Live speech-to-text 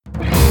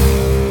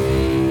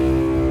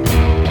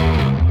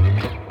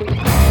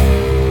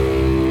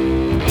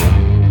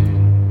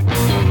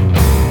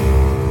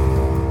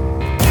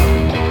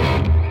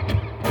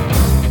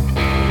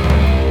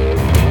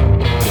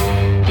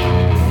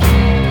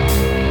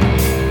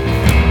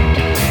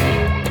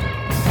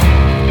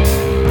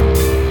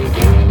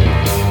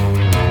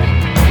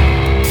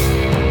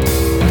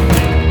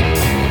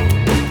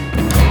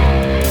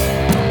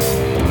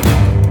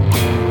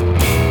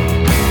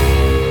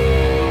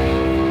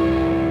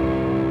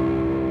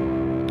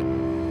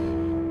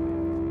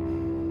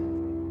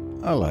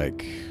I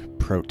like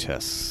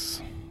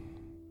protests.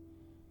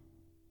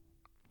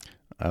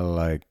 I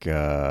like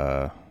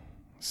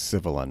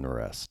civil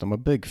unrest. I'm a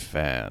big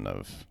fan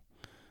of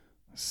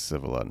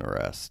civil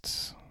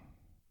unrest.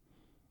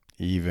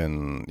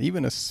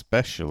 Even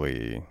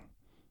especially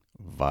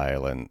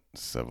violent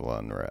civil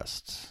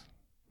unrest.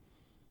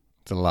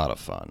 It's a lot of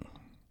fun.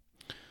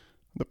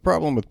 The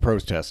problem with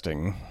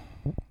protesting,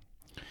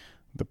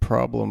 the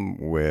problem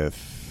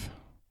with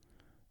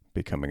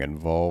becoming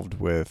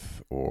involved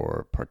with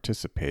or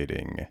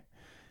participating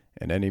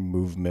in any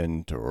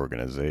movement or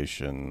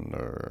organization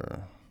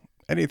or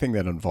anything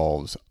that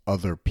involves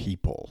other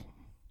people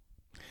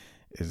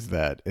is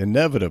that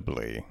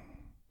inevitably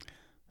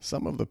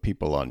some of the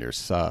people on your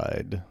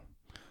side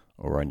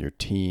or on your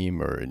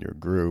team or in your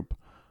group,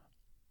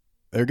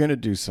 they're going to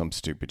do some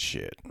stupid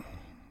shit.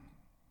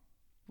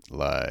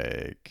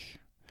 Like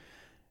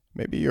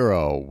maybe you're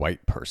a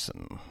white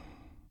person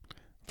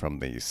from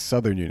the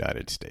southern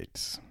United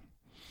States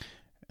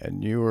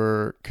and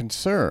you're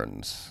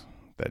concerned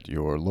that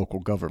your local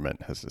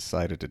government has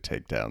decided to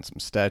take down some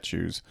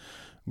statues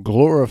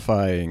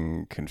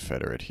glorifying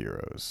Confederate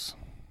heroes.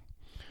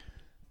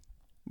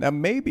 Now,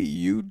 maybe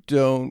you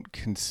don't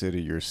consider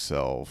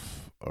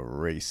yourself a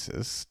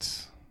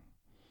racist,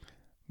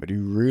 but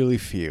you really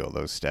feel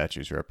those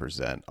statues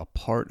represent a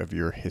part of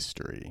your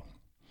history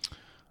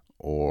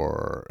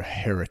or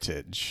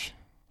heritage.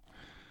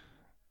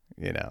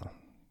 You know,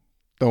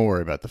 don't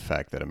worry about the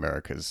fact that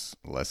America's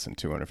less than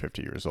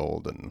 250 years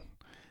old and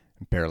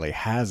barely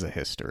has a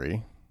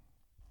history.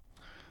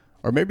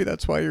 Or maybe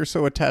that's why you're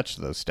so attached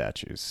to those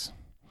statues.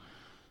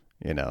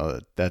 You know,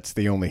 that's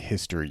the only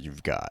history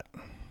you've got.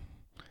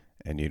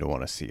 And you don't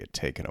want to see it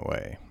taken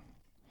away.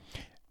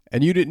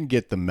 And you didn't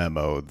get the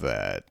memo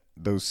that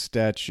those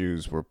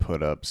statues were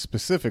put up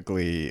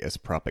specifically as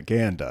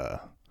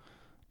propaganda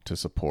to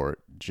support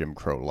Jim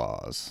Crow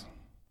laws.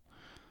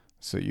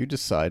 So you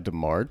decide to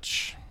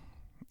march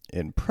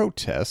in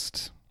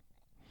protest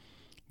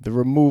the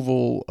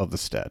removal of the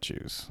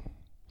statues.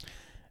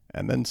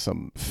 And then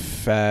some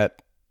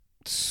fat,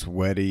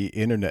 sweaty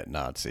internet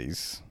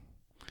Nazis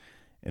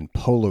in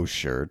polo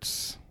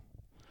shirts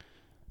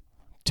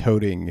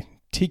toting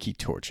tiki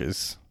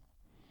torches,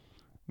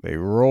 they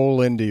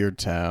roll into your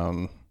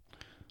town,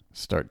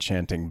 start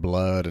chanting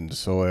blood and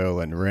soil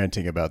and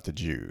ranting about the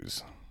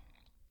Jews.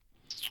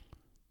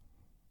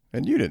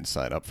 And you didn't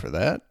sign up for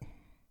that.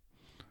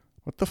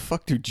 What the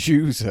fuck do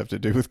Jews have to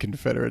do with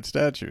Confederate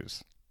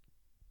statues?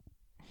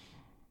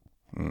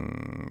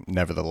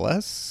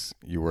 Nevertheless,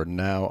 you are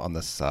now on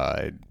the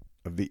side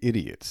of the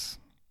idiots.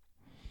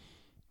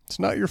 It's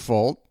not your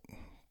fault.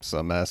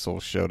 Some asshole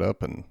showed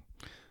up and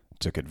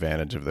took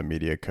advantage of the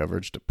media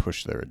coverage to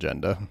push their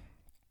agenda.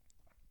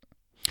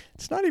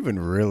 It's not even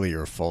really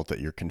your fault that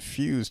you're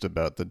confused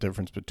about the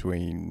difference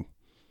between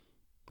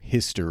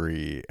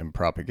history and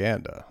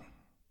propaganda.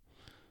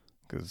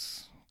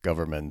 Because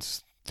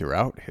governments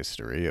throughout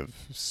history have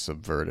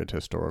subverted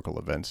historical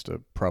events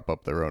to prop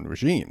up their own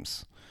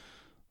regimes.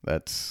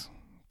 That's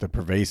the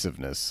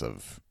pervasiveness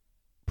of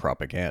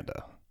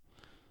propaganda.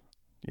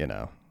 You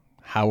know,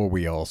 how are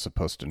we all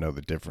supposed to know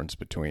the difference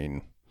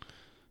between,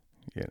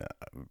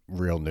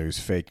 real news,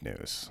 fake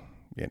news?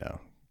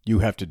 You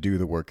have to do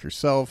the work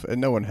yourself, and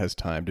no one has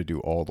time to do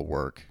all the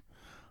work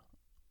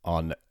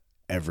on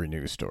every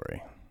news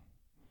story.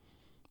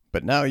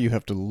 But now you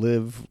have to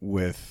live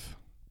with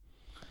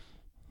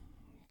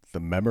the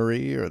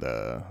memory or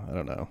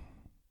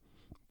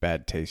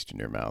bad taste in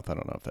your mouth. I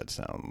don't know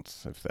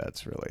if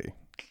that's really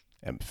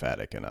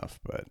emphatic enough,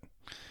 but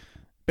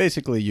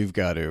basically you've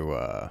got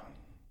to,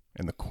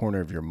 in the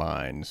corner of your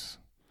minds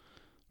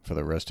for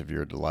the rest of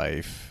your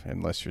life,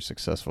 unless you're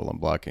successful in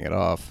blocking it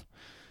off,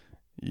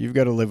 you've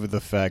got to live with the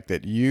fact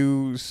that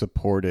you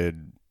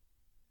supported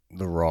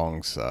the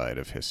wrong side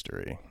of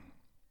history,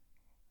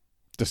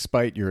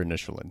 despite your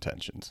initial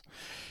intentions.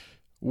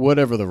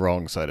 Whatever the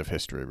wrong side of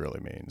history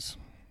really means.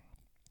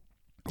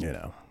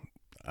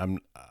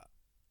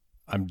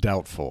 I'm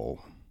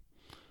doubtful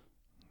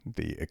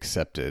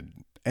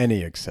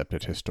any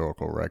accepted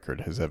historical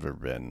record has ever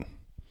been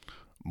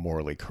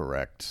morally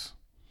correct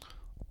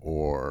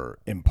or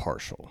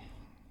impartial.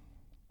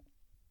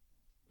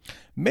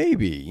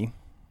 Maybe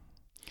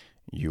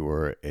you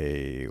are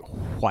a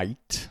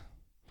white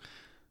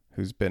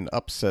who's been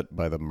upset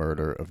by the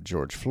murder of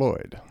George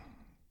Floyd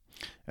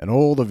and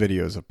all the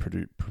videos of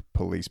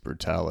police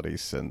brutality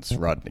since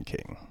Rodney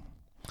King.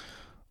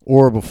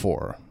 Or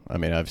before. I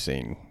mean, I've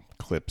seen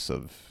clips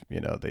of,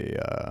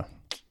 the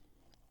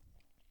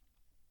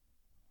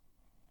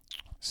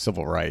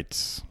civil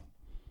rights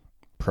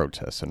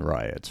protests and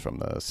riots from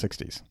the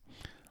 60s.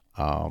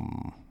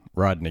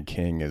 Rodney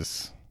King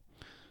is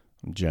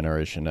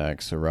Generation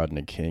X, so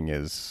Rodney King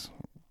is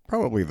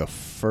probably the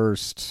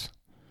first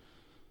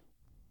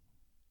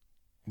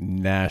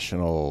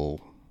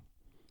national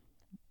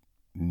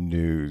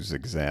news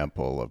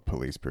example of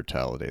police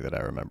brutality that I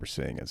remember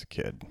seeing as a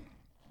kid.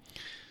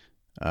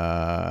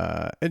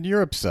 And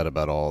you're upset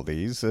about all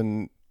these,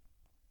 and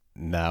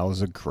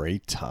now's a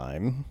great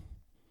time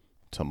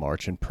to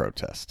march in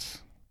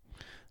protests.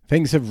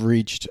 Things have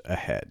reached a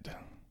head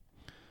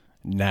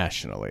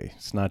nationally.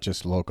 It's not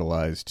just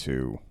localized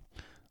to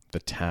the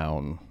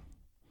town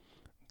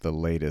the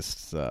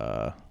latest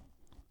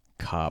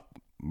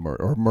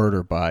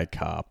murder by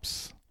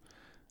cops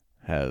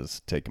has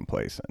taken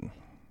place in.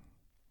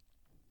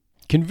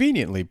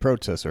 Conveniently,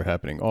 protests are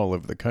happening all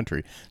over the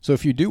country. So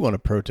if you do want to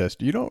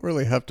protest, you don't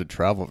really have to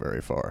travel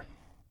very far.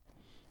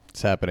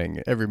 It's happening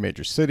in every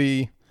major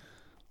city,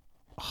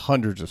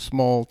 hundreds of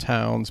small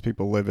towns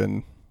people live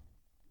in.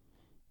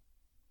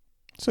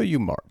 So you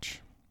march.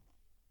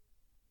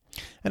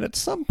 And at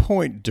some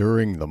point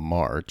during the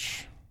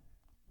march,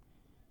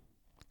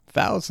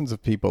 thousands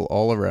of people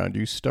all around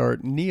you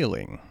start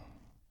kneeling.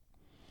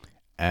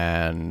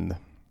 And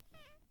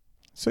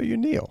so you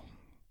kneel.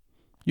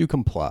 You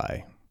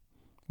comply.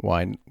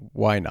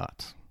 Why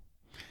not?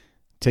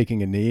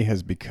 Taking a knee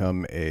has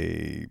become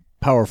a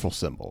powerful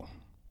symbol.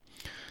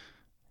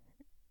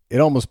 It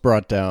almost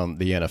brought down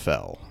the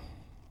NFL.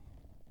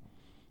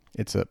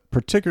 It's a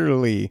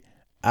particularly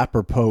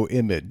apropos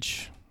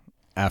image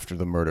after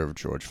the murder of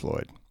George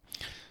Floyd.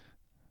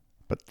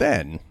 But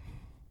then,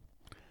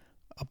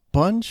 a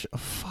bunch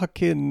of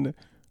fucking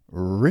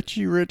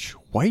Richie Rich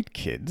white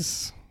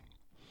kids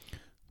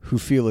who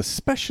feel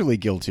especially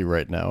guilty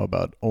right now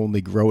about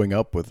only growing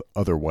up with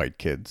other white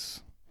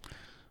kids,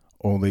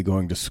 only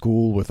going to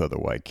school with other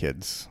white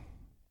kids.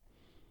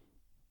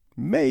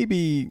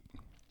 Maybe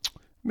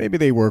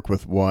they work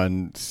with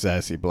one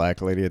sassy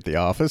black lady at the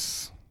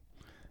office,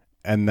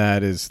 and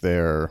that is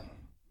the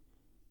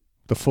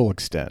full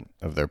extent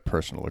of their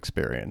personal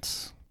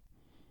experience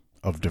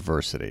of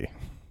diversity.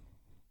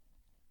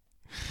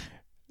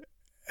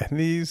 And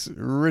these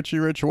Richie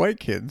Rich white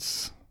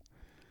kids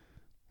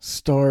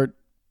start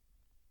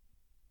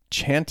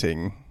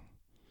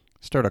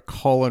a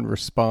call and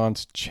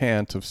response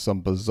chant of some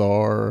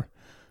bizarre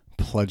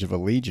Pledge of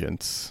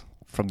Allegiance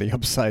from the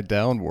Upside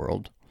Down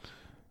world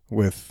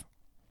with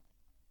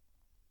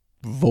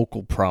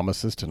vocal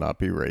promises to not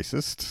be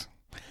racist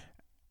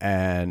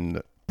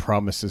and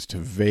promises to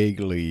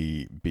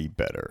vaguely be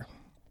better.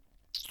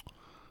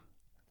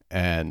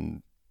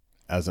 And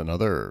as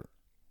another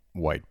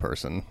white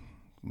person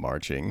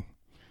marching,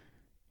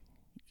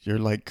 you're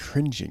like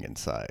cringing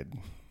inside.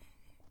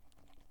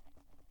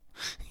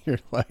 You're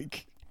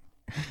like,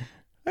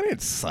 I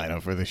didn't sign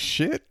up for this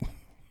shit.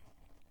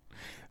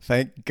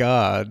 Thank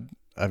God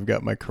I've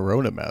got my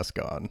Corona mask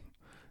on,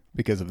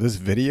 because if this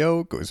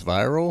video goes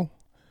viral,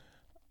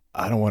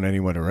 I don't want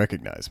anyone to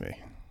recognize me.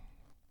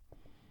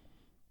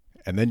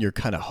 And then you're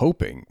kind of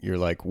hoping, you're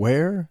like,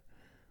 where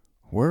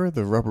are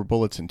the rubber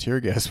bullets and tear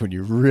gas when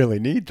you really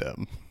need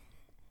them?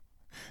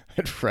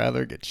 I'd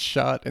rather get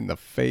shot in the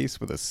face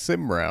with a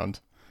sim round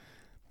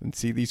than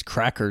see these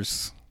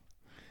crackers,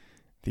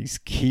 these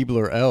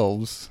Keebler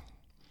elves,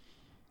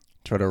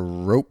 try to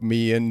rope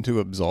me into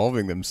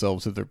absolving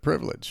themselves of their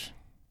privilege.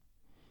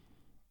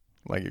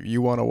 Like, if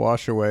you want to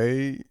wash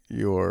away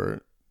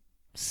your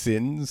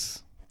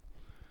sins,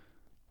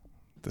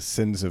 the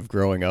sins of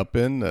growing up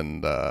in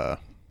and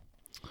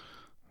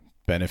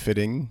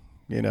benefiting,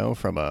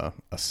 from a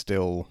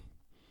still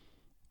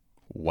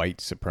white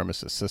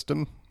supremacist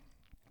system,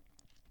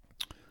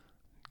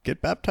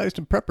 get baptized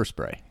in pepper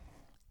spray.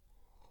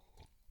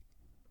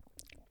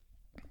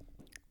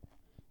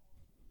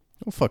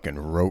 Don't fucking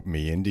rope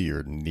me into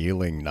your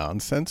kneeling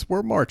nonsense.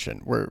 We're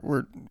marching.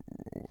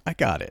 I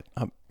got it.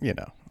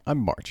 I'm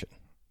marching.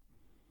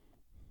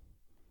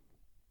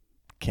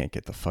 Can't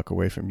get the fuck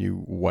away from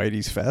you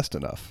whiteys fast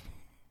enough.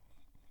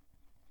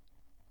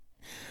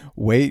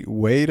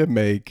 Way to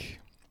make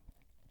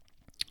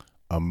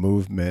a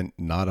movement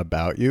not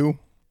about you,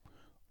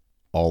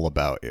 all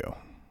about you.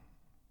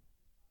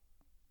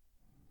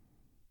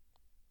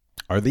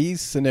 Are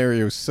these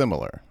scenarios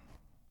similar?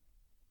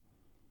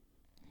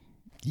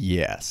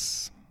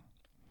 Yes.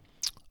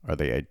 Are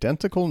they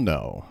identical?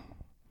 No.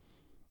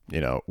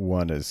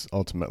 One is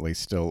ultimately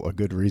still a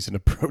good reason to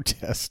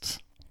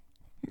protest.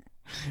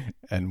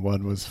 And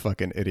one was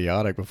fucking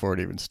idiotic before it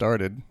even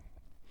started.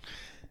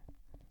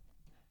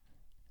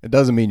 It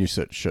doesn't mean you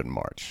shouldn't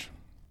march.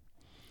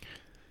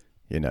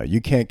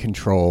 You can't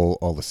control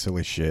all the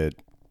silly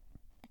shit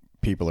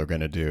people are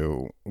going to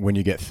do when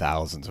you get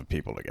thousands of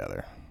people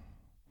together.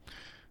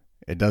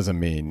 It doesn't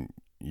mean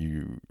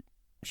you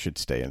should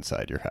stay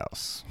inside your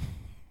house.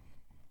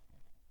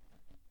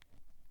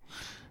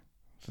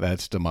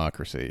 That's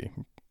democracy,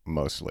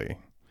 mostly.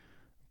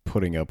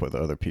 Putting up with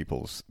other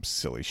people's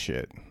silly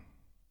shit.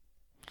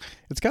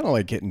 It's kind of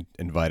like getting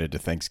invited to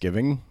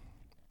Thanksgiving.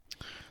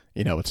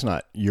 It's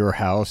not your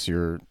house.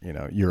 You're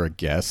a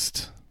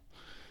guest.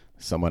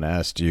 Someone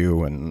asked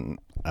you, and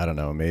I don't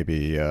know,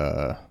 maybe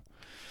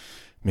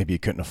you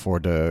couldn't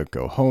afford to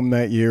go home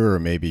that year, or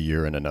maybe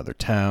you're in another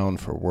town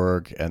for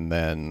work, and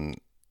then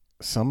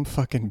some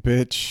fucking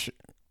bitch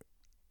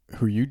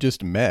who you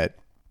just met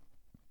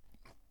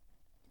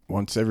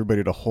wants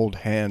everybody to hold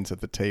hands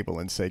at the table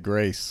and say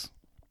grace.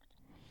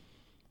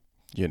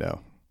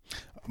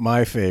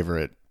 My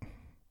favorite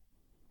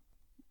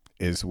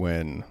is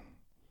when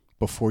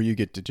before you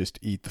get to just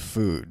eat the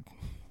food,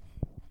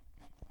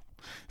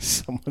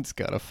 someone's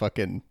got to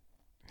fucking,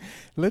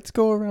 let's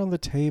go around the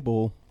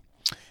table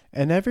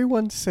and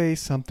everyone say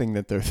something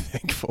that they're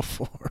thankful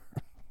for.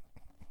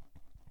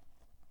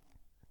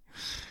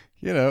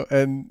 You know,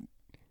 and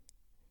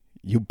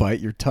you bite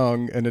your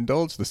tongue and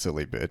indulge the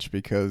silly bitch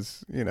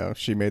because, you know,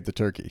 she made the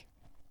turkey.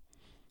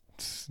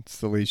 It's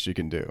the least you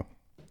can do.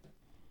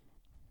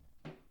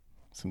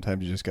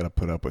 Sometimes you just got to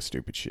put up with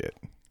stupid shit.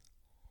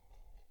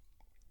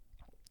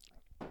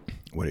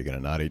 What, are you going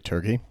to not eat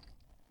turkey?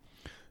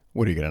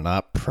 What, are you going to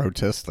not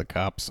protest the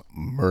cops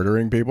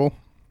murdering people?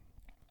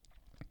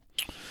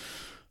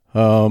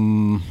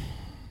 Yeah,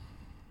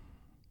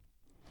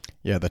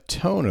 the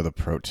tone of the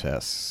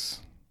protests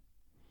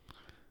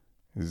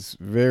is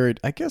very,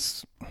 I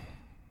guess,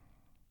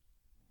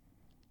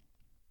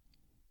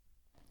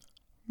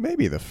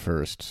 maybe the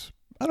first.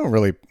 I don't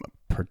really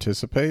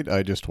participate.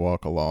 I just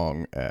walk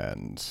along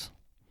and,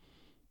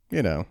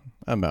 you know,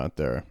 I'm out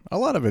there. A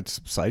lot of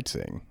it's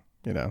sightseeing,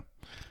 you know.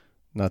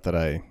 Not that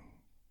I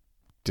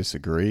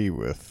disagree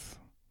with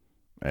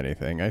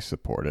anything. I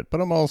support it. But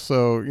I'm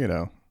also, you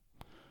know,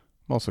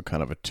 I'm also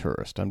kind of a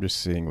tourist. I'm just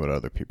seeing what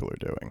other people are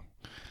doing.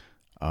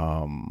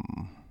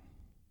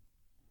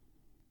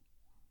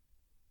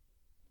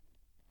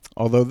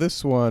 Although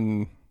this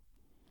one,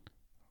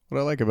 what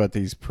I like about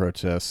these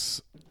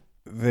protests,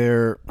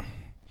 the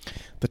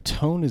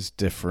tone is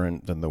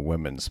different than the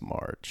Women's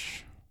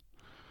March.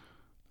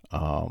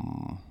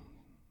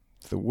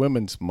 The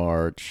Women's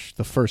March,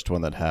 the first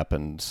one that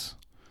happened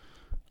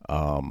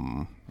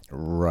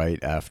right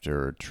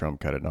after Trump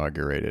got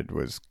inaugurated,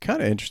 was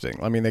kind of interesting.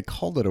 I mean, they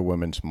called it a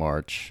Women's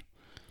March.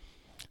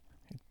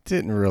 It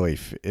didn't really,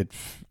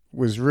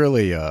 was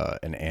really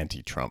an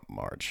anti-Trump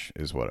march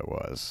is what it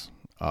was.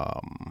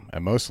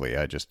 And mostly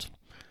I just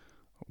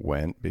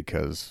went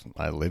because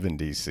I live in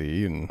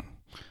D.C. and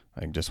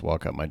I can just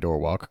walk out my door,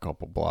 walk a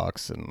couple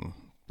blocks, and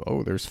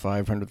oh, there's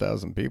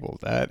 500,000 people.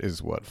 That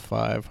is what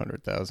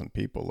 500,000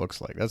 people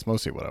looks like. That's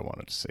mostly what I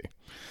wanted to see.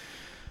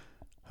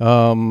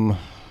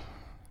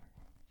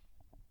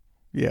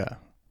 Yeah.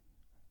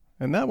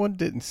 And that one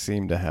didn't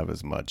seem to have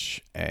as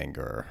much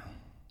anger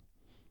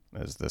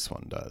as this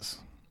one does.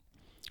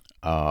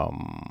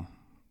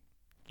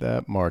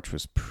 That march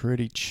was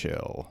pretty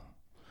chill.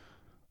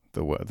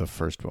 The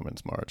first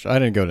Women's March. I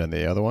didn't go to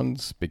any other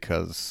ones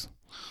because,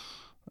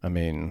 I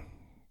mean,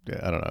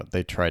 I don't know.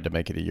 They tried to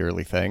make it a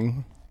yearly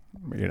thing.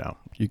 You know,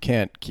 you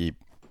can't keep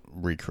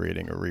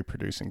recreating or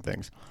reproducing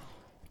things.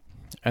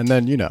 And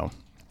then, you know,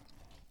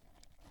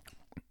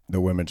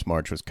 the Women's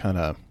March was kind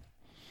of,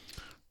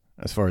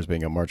 as far as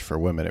being a march for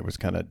women, it was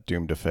kind of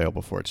doomed to fail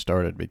before it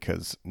started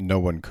because no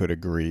one could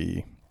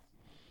agree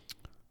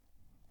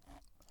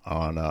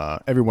on,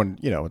 everyone,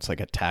 you know, it's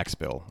like a tax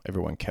bill.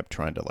 Everyone kept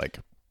trying to, like,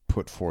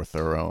 put forth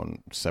their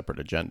own separate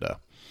agenda.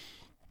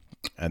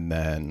 And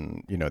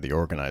then, you know, the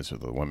organizer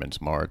of the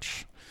Women's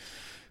March,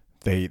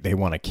 they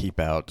want to keep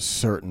out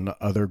certain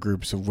other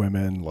groups of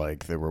women.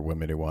 Like there were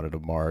women who wanted to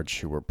march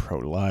who were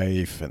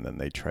pro-life, and then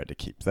they tried to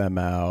keep them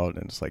out.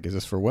 And it's like, is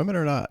this for women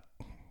or not?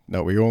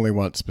 No, we only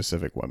want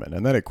specific women.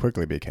 And then it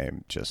quickly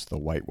became just the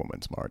white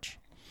women's march.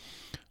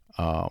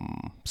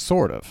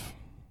 Sort of.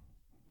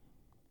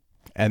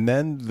 And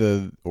then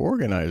the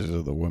organizers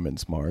of the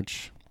Women's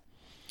March,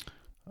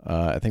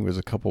 I think it was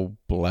a couple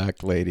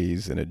black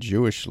ladies and a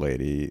Jewish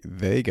lady.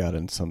 They got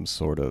in some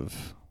sort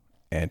of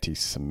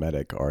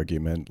anti-Semitic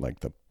argument.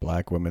 Like the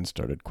black women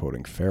started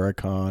quoting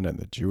Farrakhan, and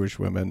the Jewish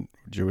woman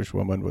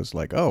was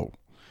like, "Oh,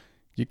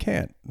 you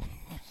can't.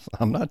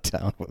 I'm not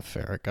down with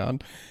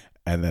Farrakhan."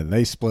 And then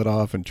they split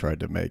off and tried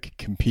to make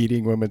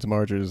competing women's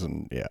marches,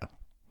 and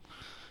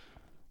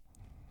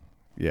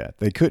yeah,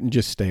 they couldn't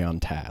just stay on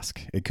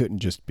task. It couldn't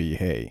just be,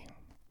 hey,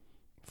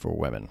 for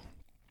women.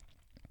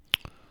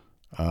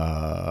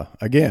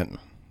 Again,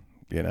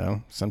 you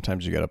know,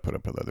 sometimes you got to put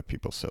up with other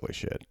people's silly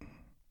shit.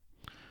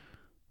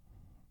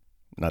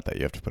 Not that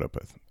you have to put up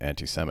with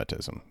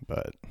anti-Semitism,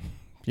 but,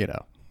 you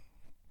know,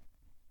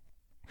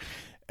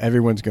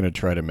 everyone's going to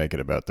try to make it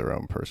about their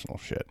own personal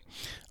shit.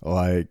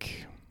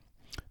 Like,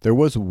 there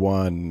was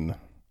one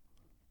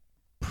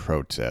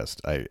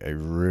protest I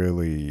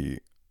really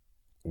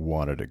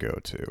wanted to go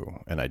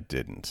to, and I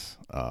didn't.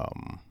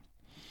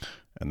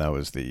 And that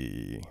was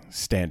the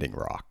Standing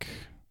Rock.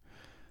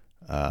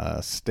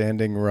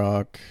 Standing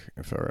Rock,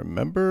 if I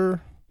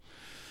remember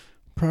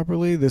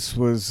properly, this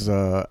was,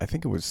 I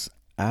think it was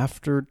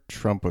after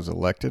Trump was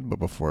elected, but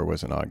before it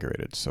was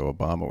inaugurated. So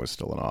Obama was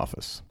still in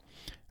office.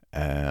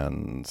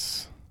 And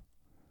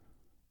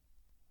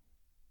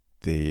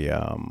the,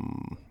 I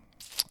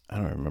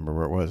don't remember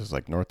where it was. It was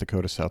like North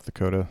Dakota, South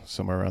Dakota,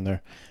 somewhere around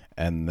there.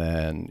 And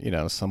then, you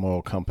know, some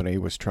oil company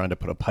was trying to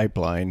put a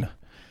pipeline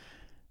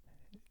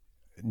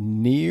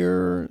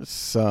near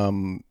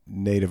some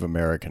Native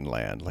American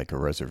land, like a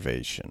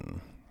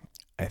reservation.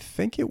 I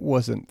think it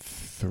wasn't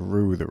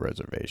through the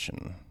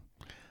reservation,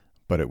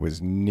 but it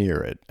was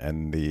near it.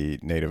 And the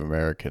Native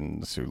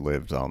Americans who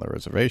lived on the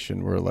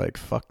reservation were like,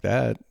 fuck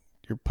that.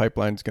 Your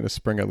pipeline's going to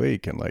spring a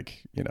leak and,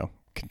 like, you know,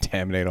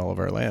 contaminate all of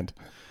our land.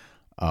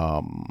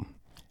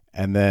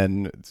 And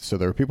then, so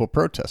there were people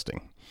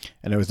protesting.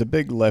 And it was a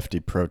big lefty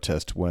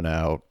protest went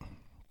out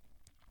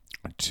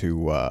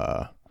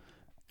to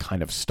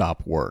kind of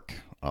stop work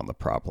on the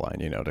prop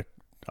line,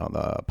 on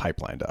the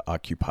pipeline to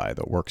occupy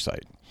the work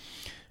site.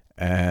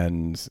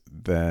 And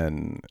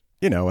then,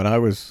 and I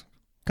was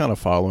kind of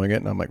following it,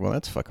 and I'm like, well,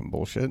 that's fucking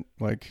bullshit.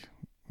 Like,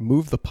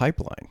 move the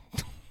pipeline.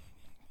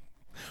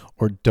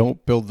 Or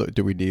don't build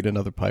do we need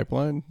another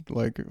pipeline?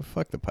 Like,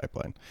 fuck the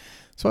pipeline.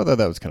 So I thought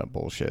that was kind of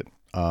bullshit.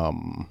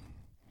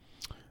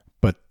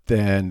 But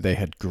then they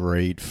had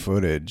great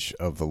footage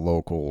of the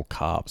local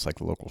cops, like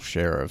the local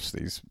sheriffs,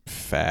 these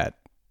fat,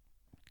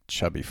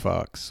 chubby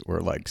fucks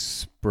were like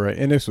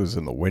and this was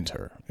in the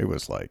winter. It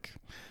was like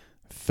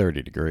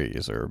 30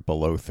 degrees or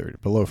below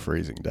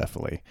freezing,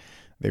 definitely.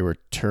 They were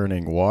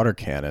turning water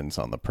cannons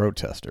on the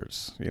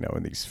protesters,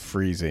 in these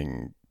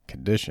freezing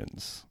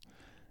conditions.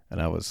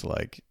 And I was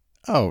like,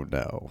 oh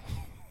no,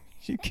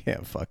 you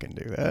can't fucking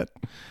do that.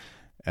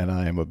 And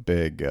I am a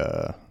big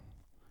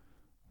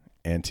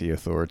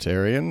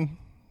anti-authoritarian.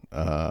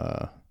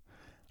 I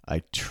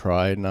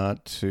try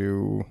not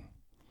to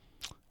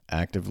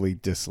actively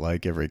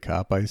dislike every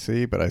cop I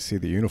see, but I see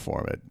the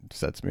uniform, it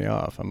sets me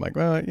off. I'm like,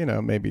 well,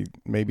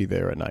 maybe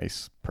they're a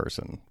nice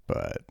person,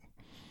 but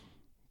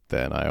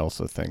then I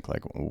also think,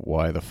 like,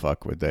 why the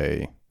fuck would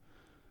they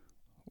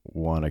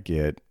want to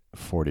get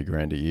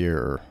 $40,000 a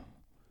year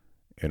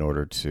in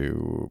order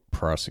to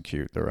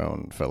prosecute their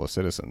own fellow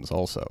citizens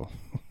also?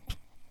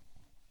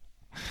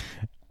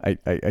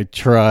 I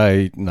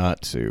try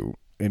not to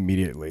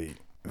immediately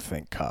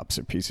think cops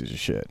are pieces of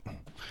shit.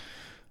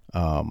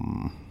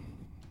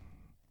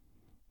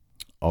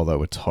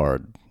 Although it's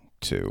hard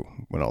to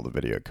when all the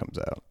video comes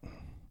out.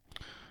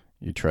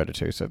 You try to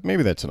tell yourself,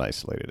 maybe that's an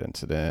isolated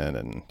incident,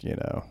 and,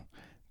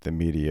 the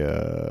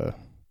media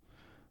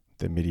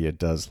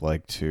does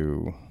like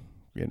to,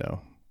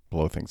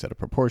 blow things out of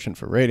proportion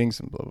for ratings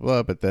and blah, blah,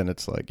 blah. But then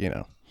it's like,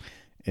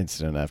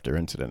 incident after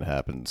incident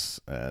happens,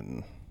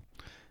 and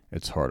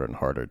it's harder and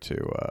harder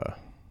to,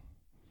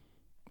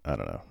 I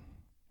don't know.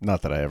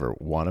 Not that I ever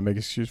want to make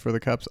excuses for the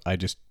cops. I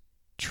just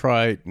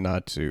try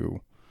not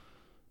to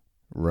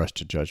rush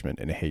to judgment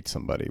and hate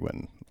somebody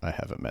when I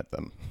haven't met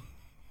them.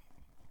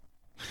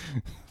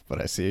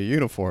 But I see a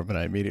uniform and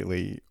I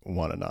immediately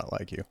want to not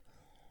like you.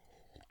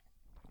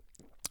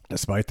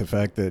 Despite the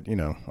fact that,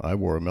 I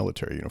wore a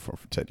military uniform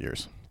for 10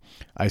 years.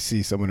 I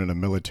see someone in a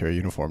military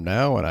uniform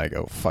now and I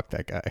go, fuck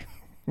that guy.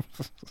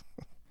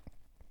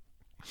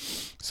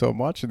 So I'm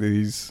watching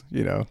these,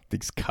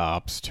 these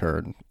cops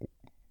turn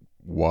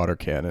water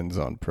cannons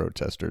on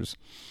protesters.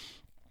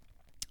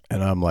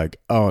 And I'm like,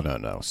 oh,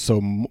 no.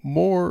 So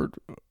more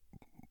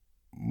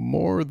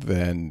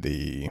than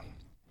the,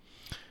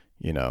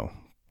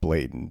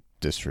 blatant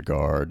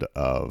disregard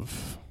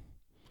of,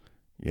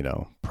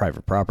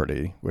 private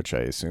property, which I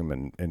assume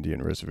an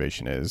Indian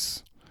reservation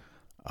is,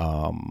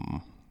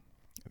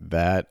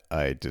 that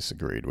I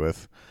disagreed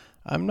with.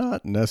 I'm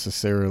not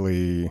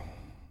necessarily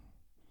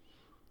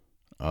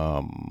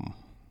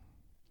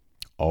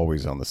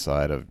always on the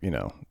side of,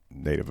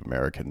 Native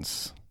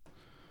Americans.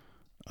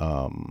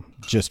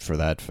 Just for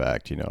that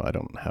fact, I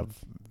don't have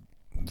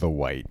the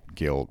white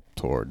guilt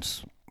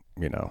towards,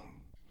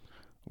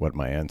 what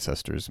my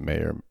ancestors may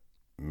or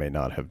may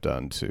not have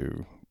done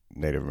to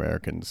Native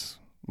Americans.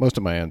 Most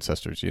of my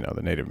ancestors,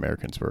 the Native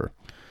Americans were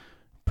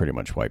pretty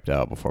much wiped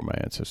out before my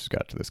ancestors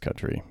got to this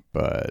country.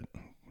 But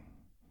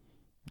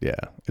yeah,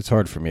 it's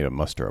hard for me to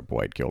muster up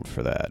white guilt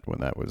for that when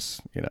that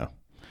was,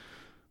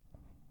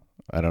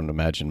 I don't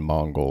imagine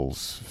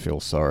Mongols feel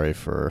sorry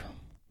for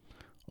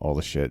all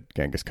the shit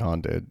Genghis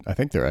Khan did. I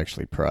think they're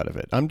actually proud of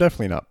it. I'm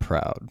definitely not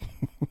proud.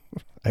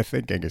 I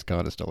think Genghis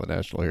Khan is still a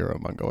national hero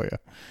in Mongolia.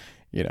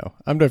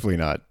 I'm definitely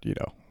not,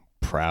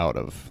 proud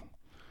of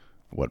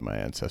what my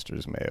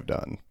ancestors may have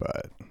done,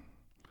 but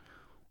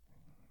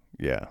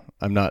yeah,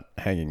 I'm not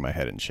hanging my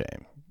head in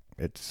shame.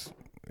 It's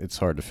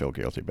hard to feel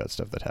guilty about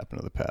stuff that happened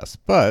in the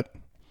past, but,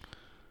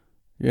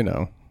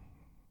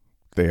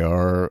 they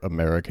are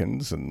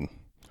Americans and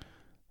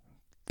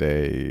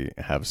they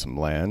have some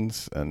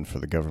lands, and for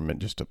the government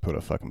just to put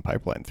a fucking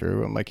pipeline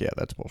through, I'm like, yeah,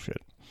 that's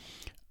bullshit.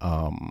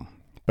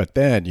 But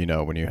then,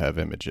 when you have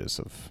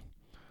images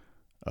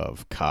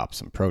of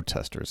cops and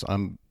protesters,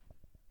 I'm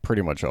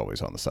pretty much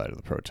always on the side of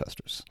the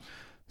protesters.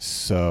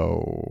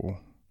 So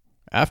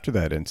after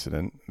that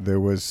incident, there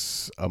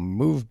was a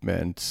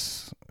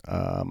movement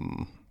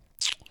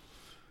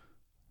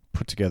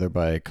put together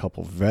by a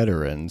couple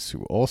veterans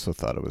who also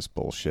thought it was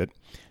bullshit.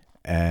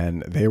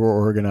 And they were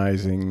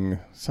organizing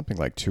something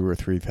like 2,000 or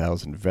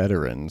 3,000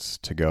 veterans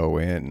to go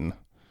in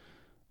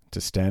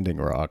to Standing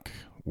Rock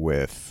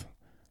with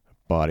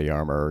body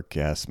armor,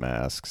 gas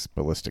masks,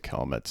 ballistic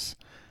helmets,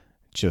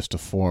 just to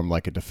form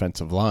like a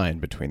defensive line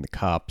between the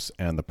cops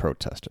and the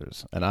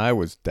protesters. And I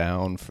was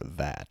down for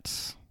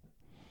that.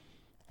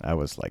 I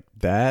was like,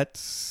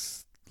 that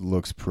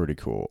looks pretty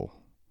cool.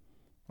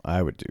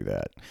 I would do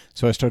that.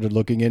 So I started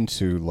looking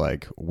into,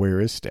 like, where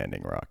is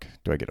Standing Rock?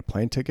 Do I get a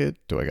plane ticket?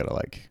 Do I got to,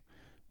 like,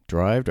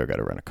 drive? Do I got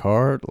to rent a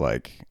car?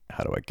 Like,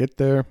 how do I get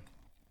there?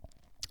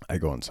 I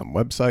go on some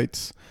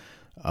websites.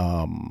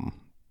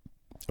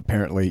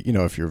 Apparently,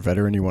 if you're a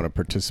veteran, you want to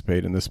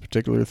participate in this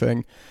particular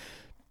thing,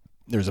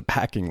 there's a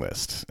packing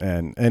list.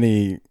 And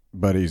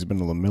anybody who's been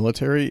in the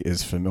military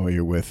is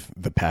familiar with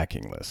the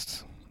packing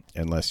list,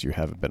 unless you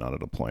haven't been on a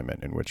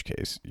deployment, in which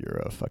case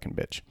you're a fucking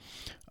bitch.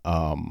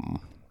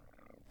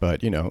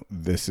 But,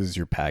 this is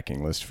your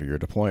packing list for your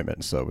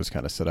deployment. So it was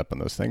kind of set up on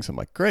those things. I'm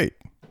like, great,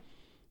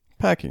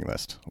 packing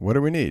list. What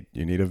do we need?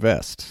 You need a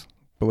vest,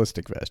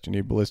 ballistic vest. You need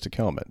a ballistic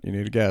helmet. You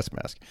need a gas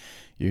mask.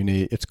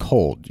 It's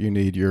cold. You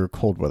need your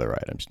cold weather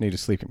items. You need a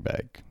sleeping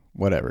bag,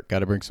 whatever. Got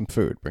to bring some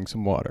food, bring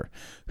some water.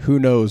 Who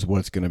knows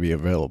what's going to be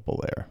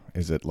available there?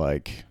 Is it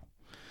like,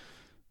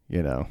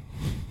 is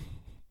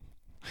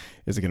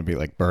it going to be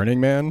like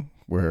Burning Man,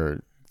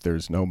 where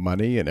there's no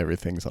money and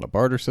everything's on a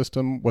barter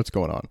system? What's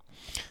going on?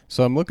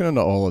 So I'm looking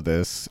into all of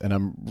this, and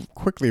I'm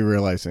quickly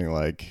realizing,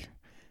 like,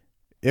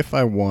 if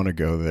I want to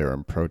go there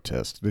and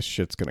protest, this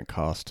shit's going to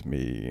cost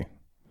me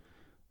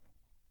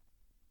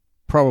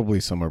probably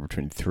somewhere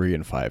between $3,000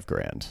 and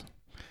 $5,000,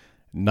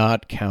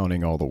 not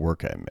counting all the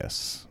work I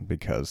miss,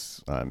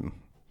 because I'm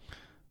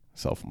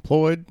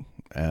self-employed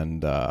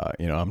and,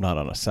 I'm not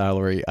on a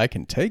salary. I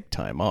can take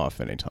time off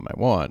anytime I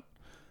want,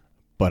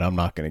 but I'm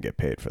not going to get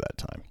paid for that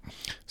time.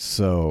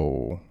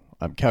 So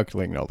I'm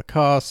calculating all the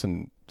costs,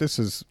 and this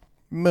is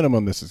going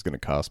to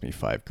cost me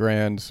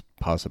 $5,000,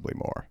 possibly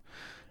more.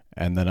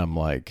 And then I'm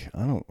like,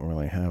 I don't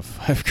really have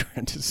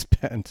 $5,000 to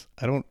spend.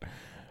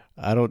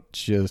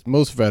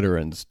 Most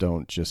veterans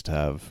don't just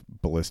have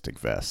ballistic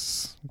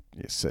vests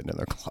sitting in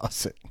their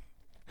closet.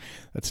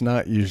 That's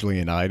not usually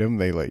an item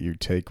they let you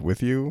take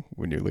with you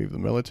when you leave the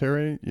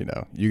military.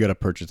 You got to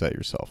purchase that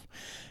yourself.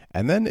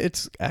 And then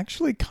it's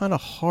actually kind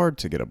of hard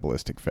to get a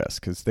ballistic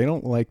vest because they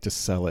don't like to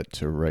sell it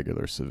to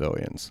regular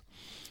civilians.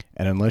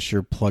 And unless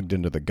you're plugged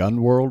into the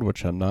gun world,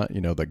 which I'm not,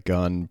 the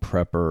gun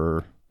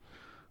prepper,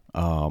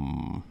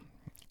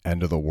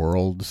 end of the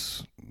world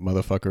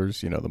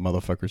motherfuckers, the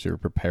motherfuckers who are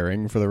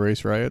preparing for the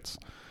race riots.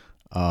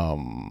 So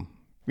I'm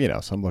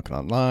looking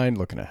online,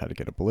 looking at how to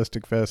get a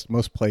ballistic vest.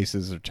 Most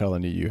places are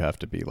telling you have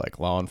to be like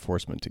law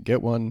enforcement to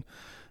get one.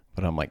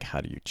 But I'm like,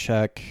 how do you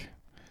check?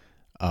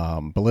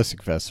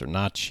 Ballistic vests are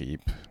not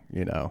cheap,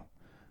 the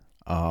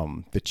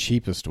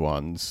cheapest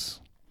ones,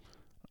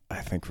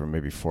 I think, were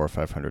maybe $400 or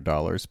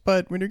 $500.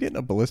 But when you're getting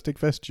a ballistic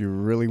vest, you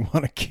really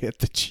want to get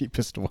the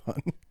cheapest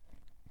one.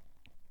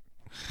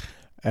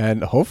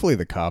 And hopefully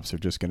the cops are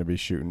just going to be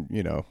shooting,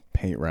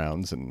 paint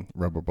rounds and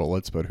rubber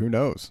bullets, but who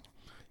knows?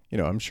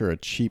 I'm sure a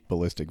cheap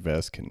ballistic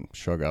vest can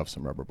shrug off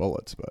some rubber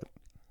bullets, but.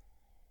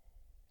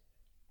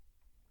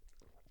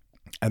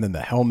 And then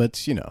the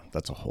helmets,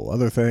 that's a whole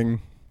other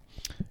thing.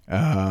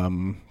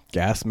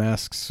 Gas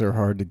masks are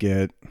hard to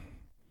get,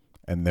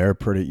 and they're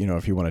pretty,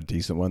 if you want a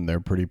decent one, they're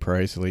pretty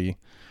pricey.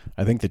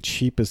 I think the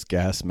cheapest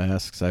gas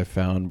masks I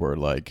found were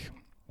like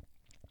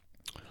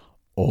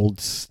old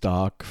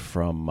stock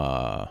from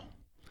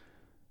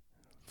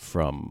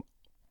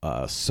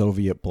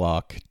Soviet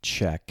bloc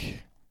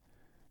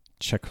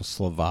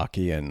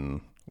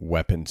Czechoslovakian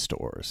weapon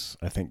stores.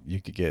 I think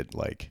you could get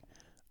like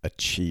a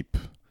cheap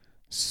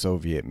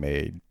Soviet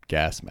made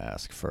gas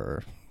mask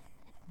for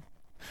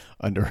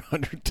under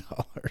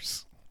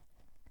 $100.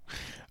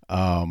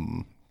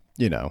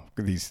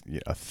 These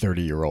a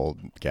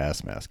 30-year-old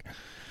gas mask.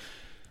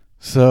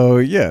 So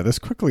yeah, this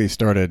quickly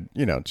started,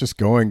 just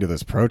going to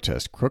this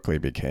protest quickly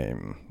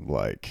became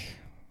like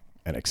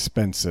an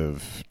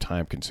expensive,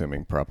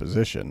 time-consuming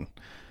proposition.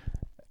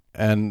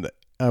 And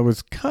I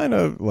was kind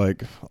of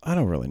like, I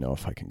don't really know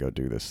if I can go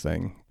do this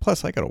thing.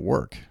 Plus, I got to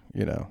work,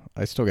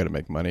 I still got to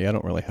make money. I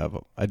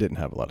didn't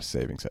have a lot of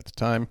savings at the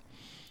time.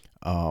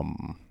 I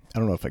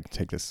don't know if I can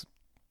take this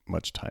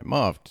much time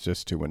off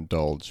just to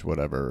indulge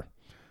whatever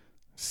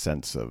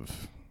sense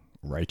of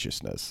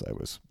righteousness I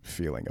was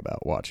feeling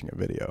about watching a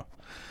video.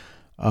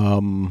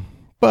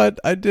 But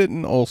I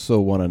didn't also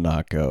want to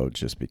not go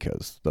just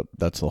because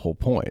that's the whole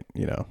point,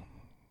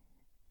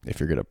 If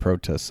you're going to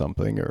protest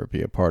something or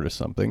be a part of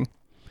something,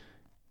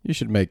 you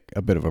should make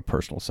a bit of a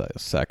personal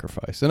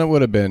sacrifice. And it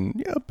would have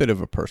been a bit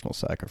of a personal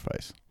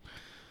sacrifice.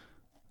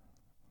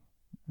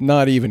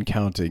 Not even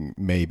counting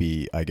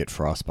maybe I get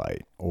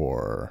frostbite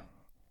or,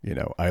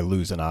 I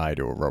lose an eye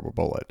to a rubber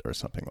bullet or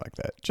something like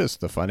that. Just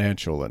the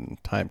financial and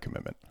time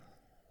commitment.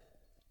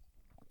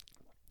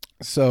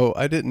 So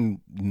I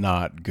didn't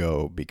not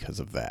go because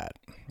of that.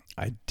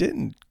 I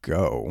didn't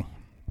go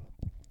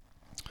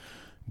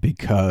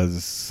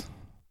because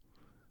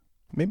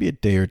maybe a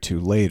day or two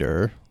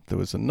later, there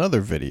was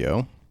another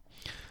video.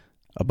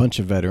 A bunch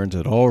of veterans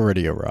had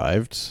already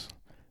arrived.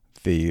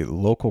 The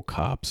local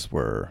cops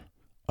were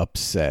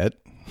upset,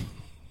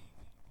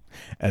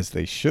 as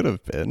they should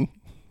have been.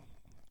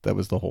 That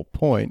was the whole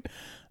point.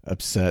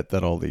 Upset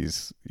that all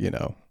these,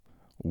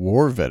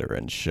 war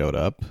veterans showed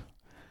up.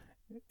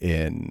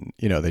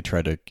 They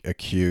tried to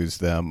accuse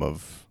them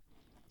of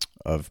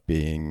of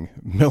being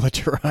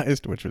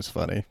militarized, which was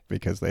funny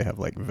because they have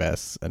like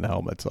vests and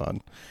helmets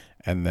on.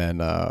 And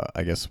then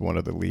I guess one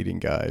of the leading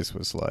veteran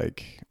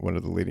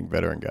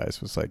guys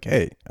was like,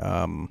 "Hey,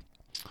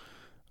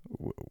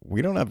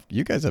 we don't have,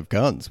 you guys have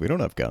guns. We don't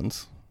have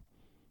guns.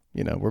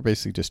 You know, we're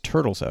basically just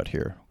turtles out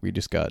here. We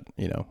just got,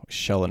 you know, a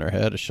shell in our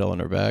head, a shell in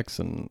our backs,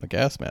 and a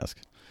gas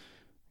mask.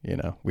 You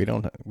know, we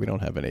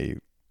don't have any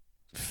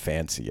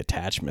fancy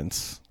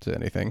attachments to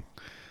anything."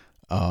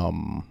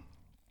 And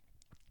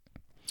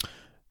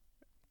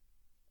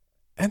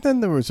then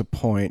there was a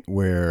point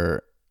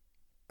where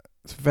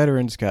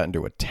veterans got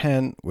into a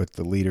tent with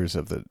the leaders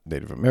of the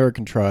Native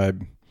American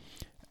tribe,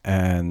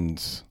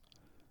 and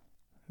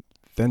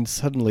then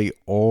suddenly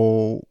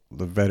all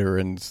the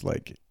veterans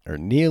like are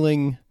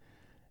kneeling,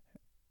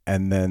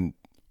 and then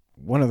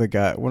one of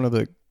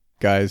the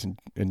guys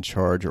in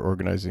charge or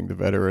organizing the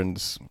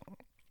veterans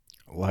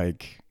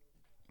like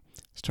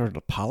started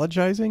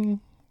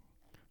apologizing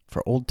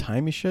for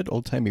old-timey shit,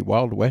 old-timey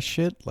Wild West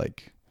shit,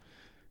 like,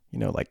 you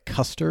know, like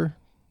Custer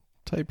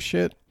type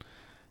shit.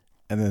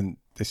 And then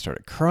they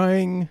started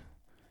crying,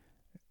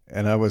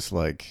 and I was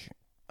like,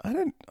 I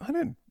didn't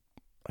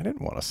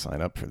want to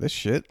sign up for this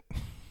shit.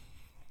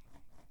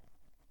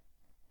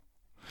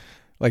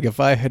 Like, if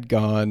I had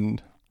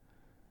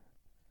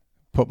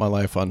put my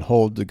life on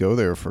hold to go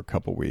there for a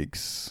couple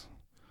weeks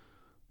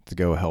to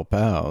go help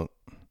out,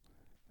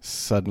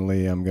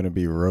 suddenly I'm going to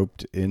be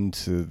roped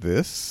into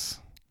this.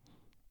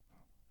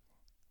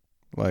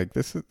 Like,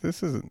 this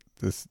isn't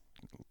this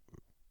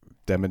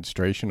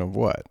demonstration of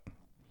what?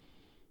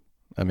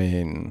 I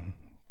mean,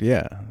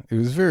 yeah, it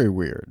was very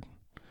weird.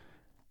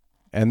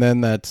 And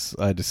then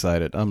I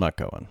decided I'm not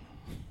going.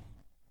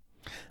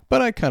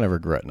 But I kind of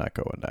regret not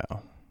going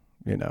now.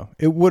 You know,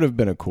 it would have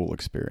been a cool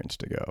experience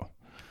to go.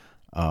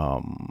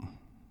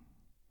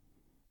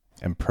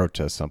 And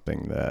protest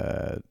something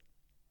that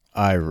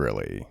I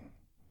really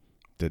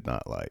did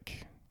not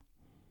like.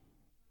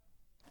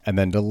 And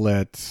then to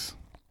let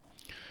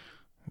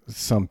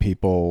some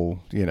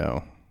people, you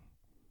know,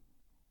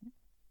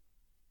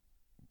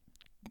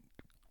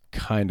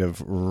 kind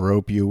of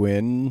rope you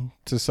in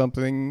to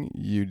something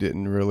you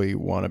didn't really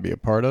want to be a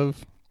part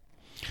of.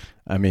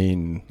 I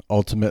mean,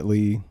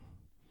 ultimately,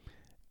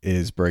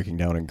 is breaking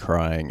down and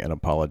crying and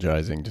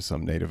apologizing to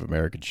some Native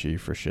American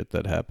chief for shit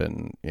that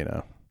happened, you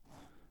know,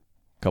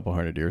 a couple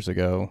 100 years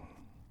ago.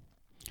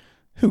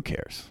 Who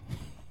cares?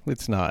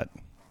 It's not.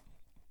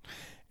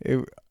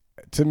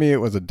 To me, it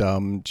was a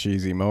dumb,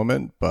 cheesy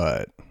moment,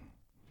 but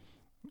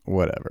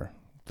whatever.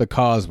 The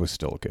cause was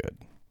still good.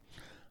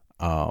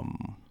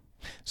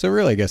 So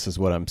really, I guess is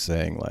what I'm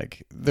saying.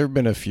 Like, there have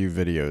been a few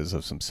videos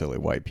of some silly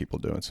white people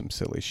doing some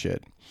silly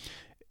shit.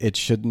 It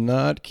should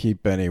not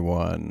keep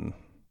anyone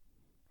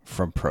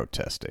from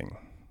protesting.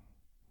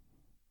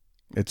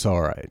 It's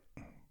all right.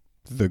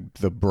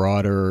 The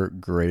broader,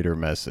 greater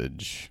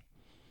message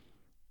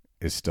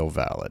is still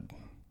valid.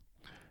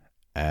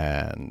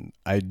 And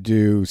I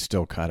do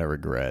still kind of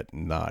regret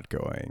not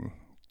going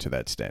to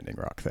that Standing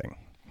Rock thing.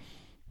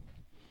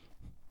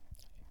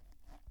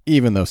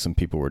 Even though some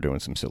people were doing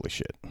some silly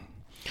shit.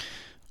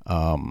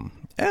 And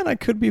I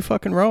could be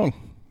fucking wrong.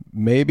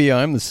 Maybe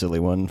I'm the silly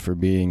one for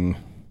being...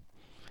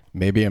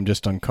 Maybe I'm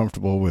just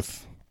uncomfortable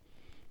with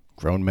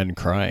grown men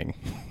crying.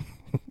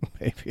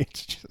 Maybe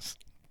it's just...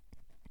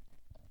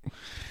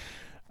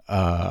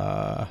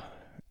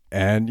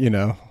 And, you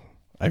know,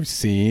 I've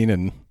seen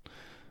and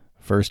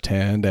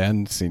firsthand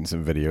and seen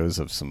some videos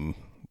of some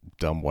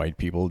dumb white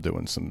people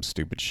doing some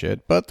stupid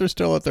shit, but they're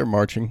still out there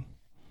marching,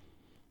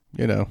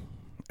 you know,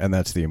 and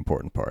that's the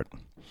important part.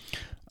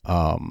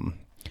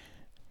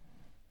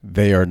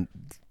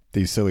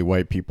 These silly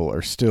white people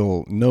are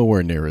still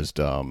nowhere near as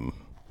dumb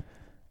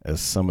as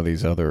some of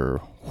these other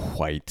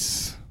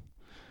whites,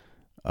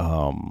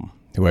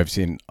 who I've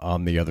seen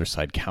on the other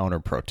side counter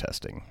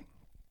protesting.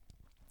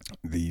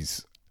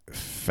 These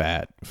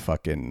fat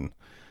fucking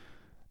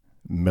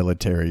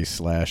military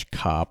 /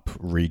 cop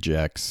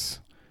rejects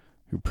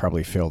who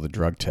probably failed the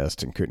drug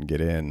test and couldn't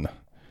get in,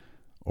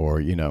 or,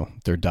 you know,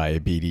 their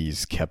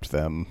diabetes kept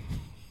them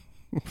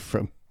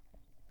from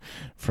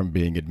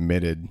being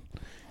admitted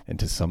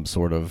into some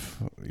sort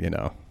of, you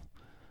know,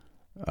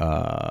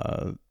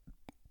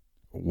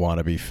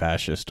 wannabe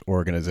fascist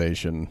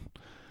organization,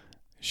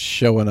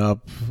 showing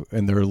up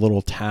in their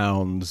little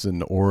towns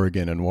in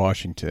Oregon and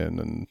Washington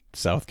and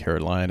South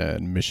Carolina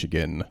and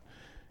Michigan,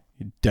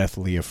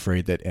 deathly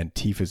afraid that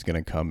Antifa is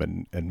going to come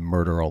and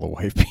murder all the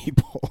white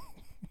people.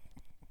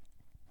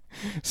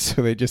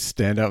 So they just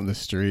stand out in the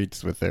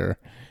streets with their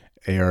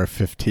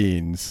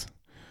AR-15s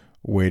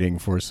waiting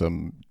for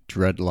some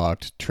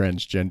dreadlocked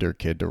transgender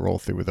kid to roll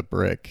through with a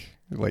brick.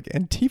 Like,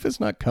 Antifa's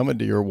not coming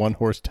to your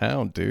one-horse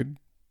town, dude.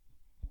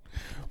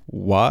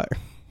 Why?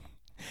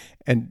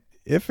 And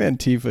if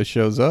Antifa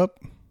shows up,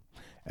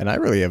 and I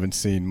really haven't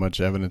seen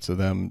much evidence of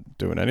them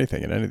doing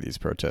anything in any of these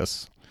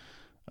protests,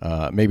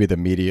 maybe the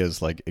media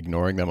is like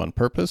ignoring them on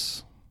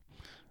purpose,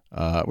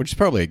 which is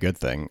probably a good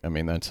thing. I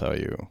mean, that's how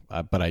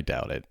but I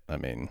doubt it. I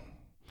mean,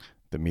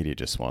 the media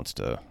just wants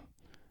to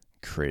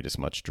create as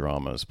much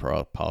drama as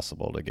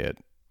possible to get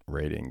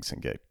ratings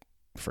and get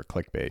for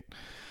clickbait.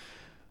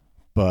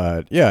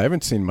 But yeah, I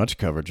haven't seen much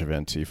coverage of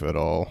Antifa at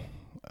all.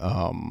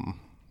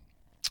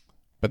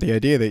 But the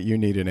idea that you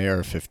need an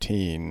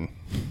AR-15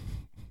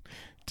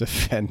 to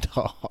fend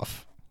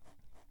off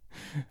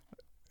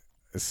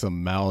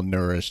some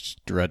malnourished,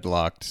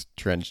 dreadlocked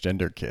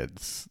transgender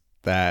kids,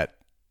 that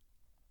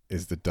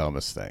is the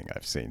dumbest thing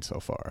I've seen so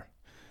far.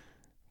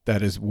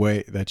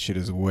 That shit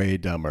is way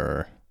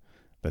dumber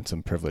than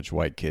some privileged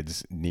white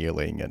kids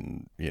kneeling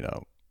and,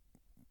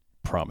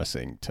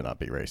 promising to not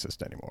be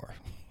racist anymore.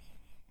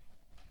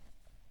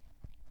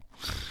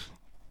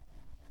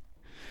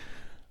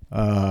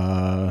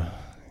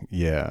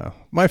 Yeah.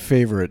 My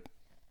favorite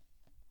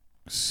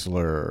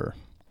slur.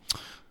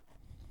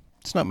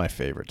 It's not my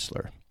favorite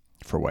slur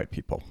for white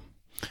people.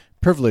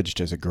 Privileged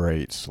is a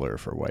great slur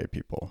for white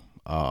people.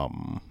 I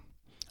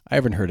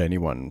haven't heard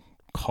anyone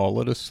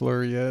call it a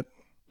slur yet.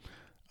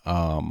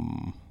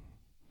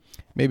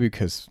 Maybe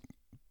because,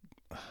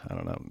 I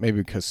don't know,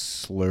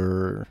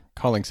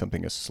 calling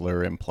something a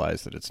slur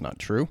implies that it's not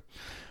true.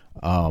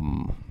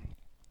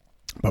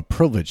 But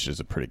privileged is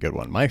a pretty good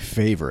one. My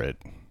favorite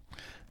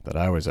that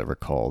I was ever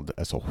called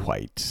as a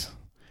white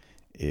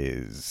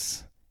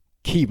is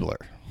Keebler.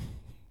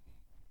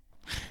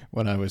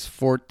 When I was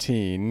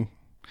 14,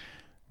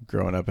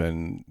 growing up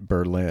in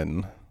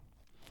Berlin,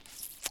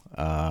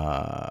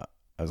 I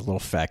was a little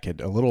fat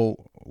kid, a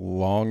little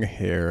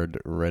long-haired,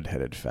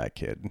 redheaded fat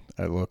kid.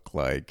 I looked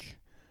like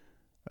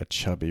a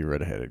chubby,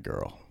 redheaded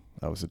girl.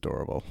 That was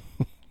adorable.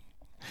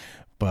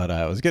 But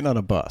I was getting on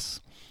a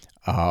bus.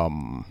 I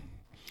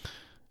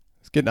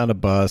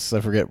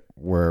forget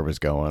where I was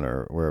going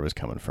or where I was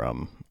coming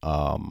from.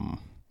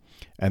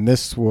 And there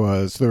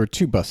were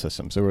two bus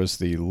systems. There was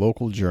the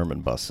local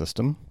German bus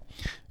system,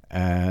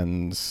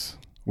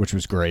 which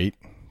was great.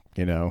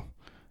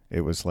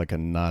 It was like a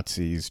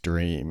Nazi's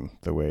dream,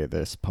 the way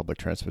this public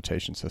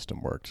transportation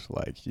system worked.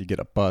 Like, you get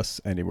a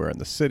bus anywhere in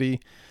the city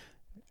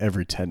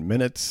every 10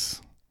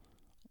 minutes,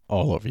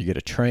 all over. You get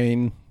a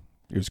train.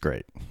 It was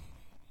great.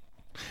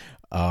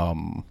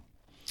 And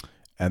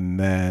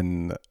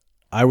then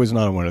I was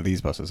not on one of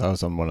these buses. I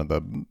was on one of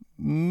the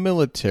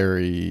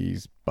military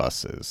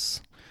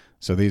buses.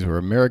 So these were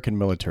American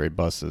military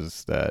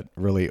buses that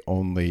really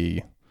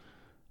only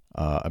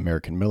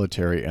American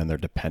military and their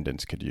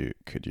dependents could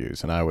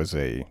use. And I was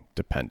a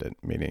dependent,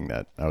 meaning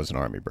that I was an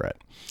Army brat.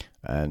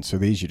 And so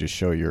these, you just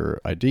show your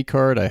ID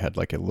card. I had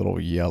like a little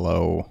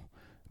yellow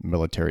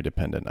military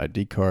dependent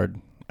ID card.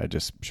 I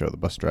just show the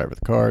bus driver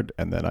the card,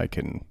 and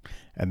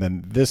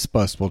then this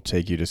bus will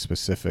take you to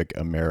specific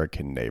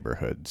American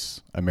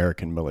neighborhoods,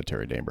 American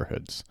military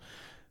neighborhoods,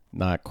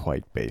 not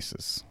quite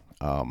bases,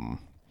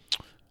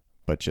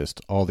 but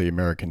just all the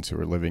Americans who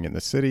were living in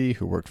the city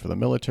who worked for the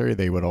military.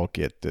 They would all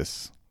get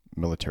this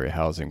military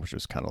housing, which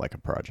was kind of like a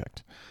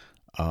project.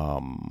 I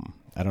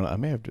don't know. I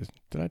may have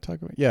did I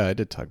talk about? Yeah, I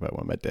did talk about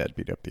when my dad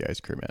beat up the ice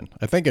cream man.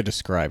 I think I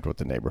described what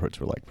the neighborhoods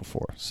were like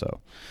before, so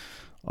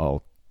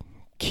I'll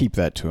keep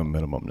that to a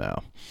minimum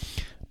now.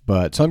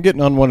 But so I'm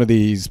getting on one of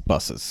these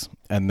buses,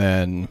 and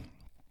then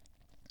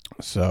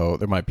so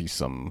there might be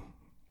some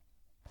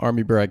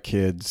Army brat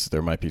kids,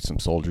 there might be some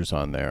soldiers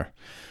on there.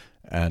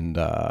 And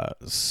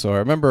so I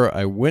remember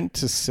I went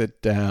to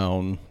sit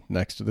down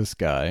next to this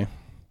guy,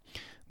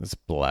 this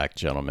black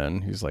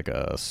gentleman. He's like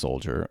a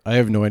soldier. I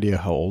have no idea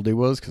how old he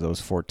was because I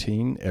was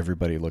 14.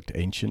 Everybody looked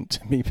ancient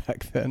to me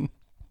back then.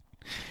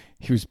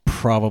 He was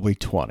probably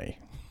 20.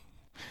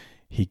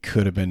 He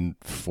could have been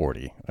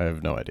 40. I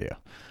have no idea.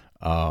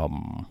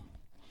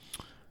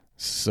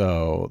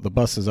 So the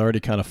bus is already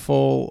kind of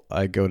full.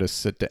 I go to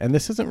sit down. And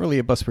this isn't really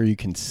a bus where you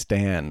can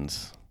stand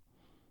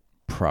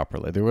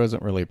properly. There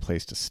wasn't really a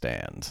place to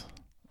stand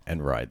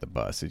and ride the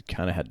bus. You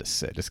kind of had to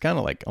sit. It's kind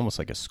of like almost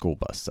like a school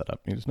bus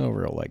setup. There's no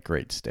real like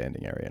great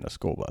standing area in a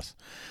school bus.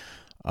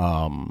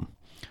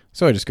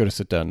 So I just go to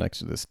sit down next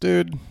to this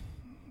dude,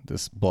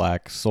 this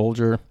black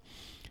soldier,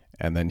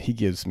 and then he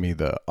gives me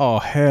the, oh,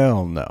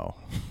 hell no.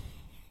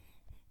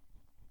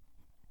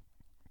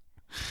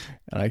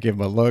 And I give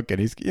him a look, and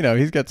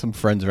he's got some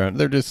friends around.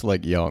 They're just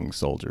like young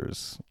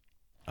soldiers.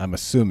 I'm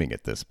assuming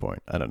at this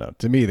point. I don't know.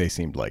 To me, they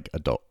seemed like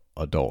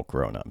adult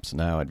grown-ups.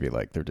 Now I'd be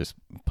like, they're just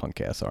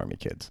punk-ass Army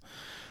kids.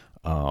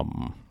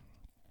 And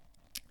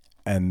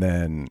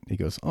then he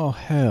goes, oh,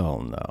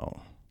 hell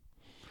no.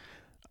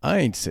 I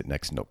ain't sitting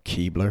next to no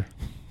Keebler.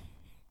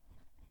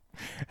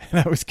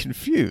 And I was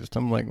confused.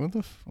 I'm like,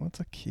 what's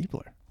a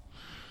Keebler?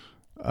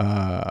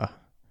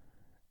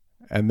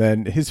 And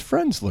then his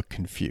friends look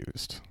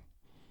confused.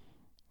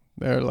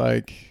 They're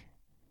like,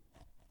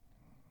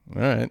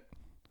 all right.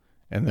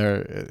 And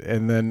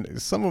then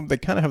some of them, they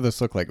kind of have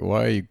this look like,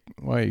 why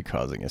are you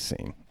causing a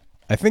scene?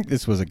 I think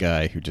this was a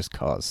guy who just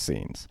caused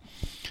scenes,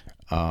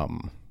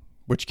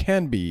 which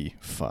can be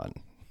fun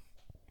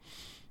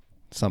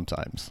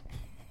sometimes.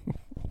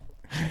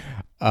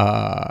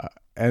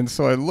 And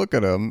so I look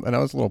at him, and I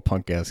was a little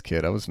punk ass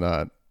kid. I was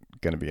not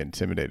going to be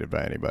intimidated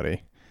by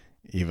anybody,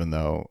 even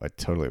though I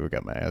totally would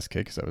got my ass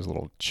kicked because I was a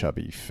little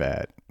chubby,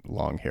 fat,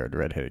 long-haired,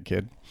 redheaded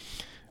kid.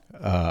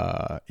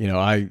 I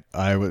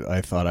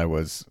thought I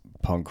was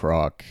punk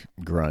rock,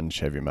 grunge,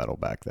 heavy metal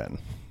back then.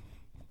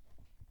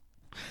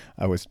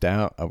 I was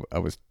down. I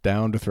was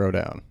down to throw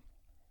down.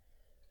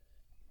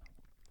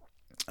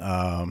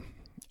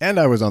 And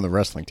I was on the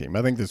wrestling team.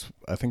 I think this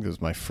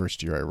was my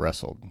first year I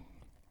wrestled.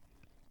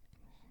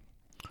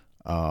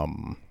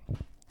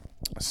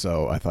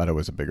 So I thought I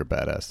was a bigger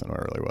badass than I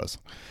really was.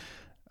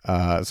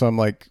 So I'm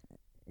like,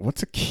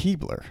 what's a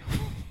Keebler?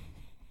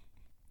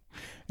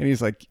 And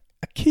he's like,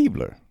 a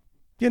Keebler.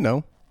 You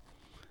know,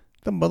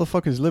 the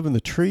motherfuckers live in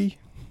the tree.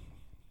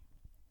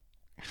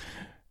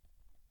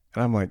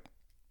 And I'm like,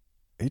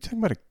 are you talking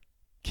about a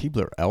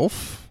Keebler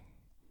elf?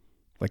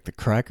 Like the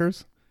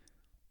crackers?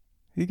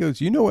 He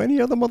goes,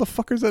 any other white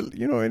motherfuckers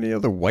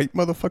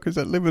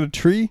that live in a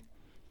tree?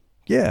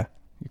 Yeah,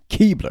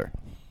 Keebler.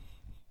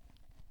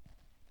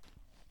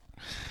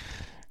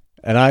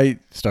 And I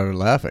started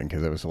laughing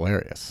because it was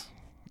hilarious.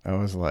 I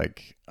was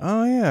like,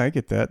 oh yeah, I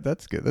get that.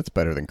 That's good. That's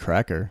better than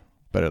cracker.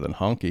 Better than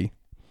honky.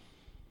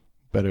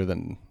 Better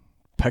than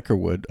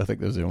peckerwood. I think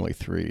those are the only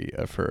three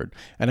I've heard.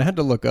 And I had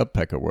to look up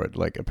peckerwood.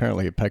 Like,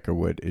 apparently a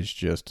peckerwood is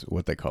just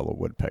what they call a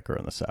woodpecker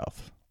in the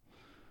South.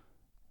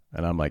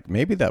 And I'm like,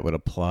 maybe that would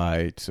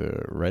apply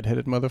to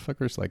redheaded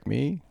motherfuckers like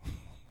me.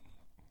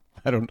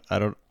 I don't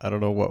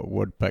know what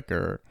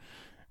woodpecker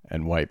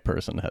and white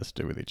person has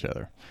to do with each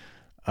other.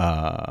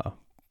 But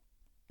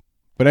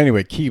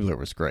anyway, Keebler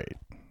was great.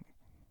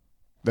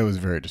 That was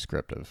very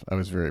descriptive. I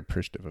was very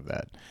appreciative of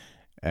that.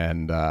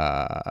 And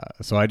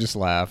so I just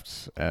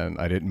laughed and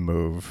I didn't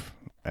move.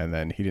 And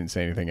then he didn't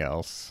say anything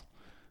else.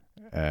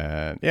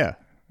 And yeah,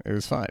 it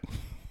was fine.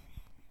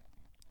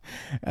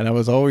 And I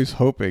was always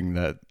hoping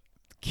that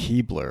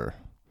Keebler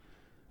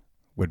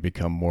would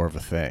become more of a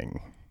thing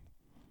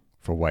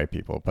for white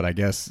people. But I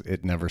guess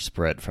it never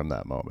spread from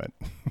that moment.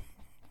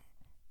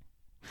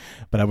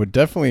 But I would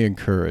definitely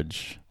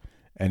encourage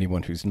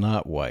anyone who's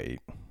not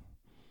white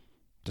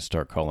to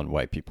start calling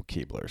white people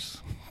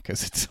Keeblers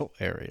because it's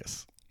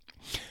hilarious.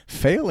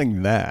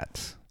 Failing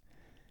that,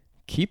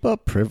 keep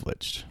up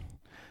privileged.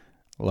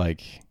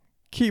 Like,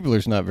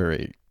 Keebler's not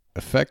very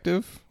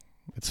effective.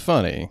 It's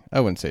funny. I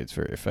wouldn't say it's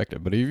very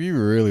effective, but if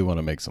you really want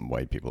to make some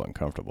white people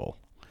uncomfortable,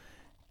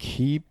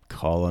 keep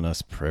calling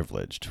us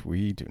privileged.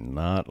 We do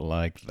not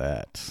like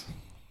that.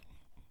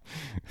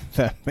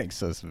 That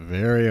makes us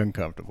very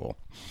uncomfortable.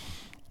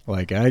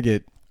 Like,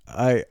 I've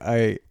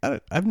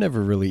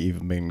never really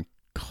even been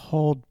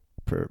called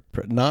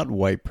not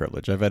white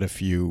privilege. I've had a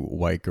few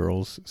white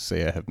girls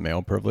say I have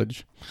male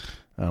privilege.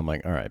 I'm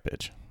like, all right,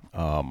 bitch.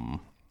 I'm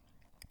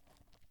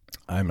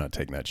not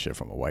taking that shit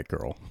from a white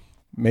girl.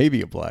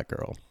 Maybe a black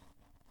girl.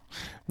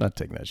 Not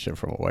taking that shit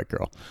from a white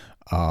girl.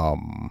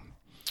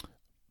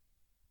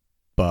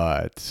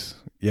 But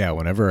yeah,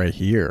 whenever I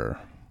hear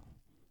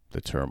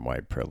the term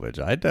white privilege,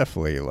 I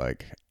definitely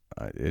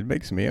it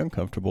makes me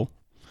uncomfortable.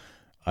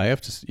 I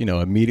have to,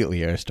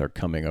 immediately I start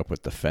coming up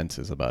with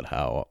defenses about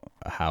how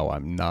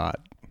I'm not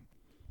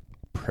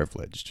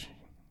privileged.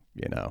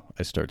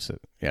 I start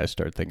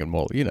thinking,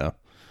 well,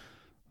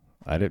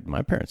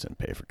 my parents didn't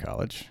pay for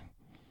college.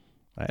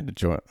 I had to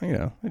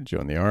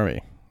join the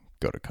army,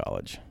 go to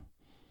college.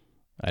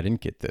 I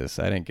didn't get this.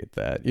 I didn't get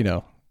that,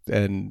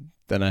 and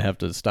then I have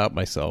to stop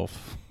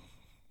myself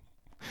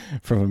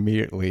from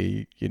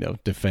immediately,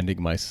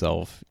 defending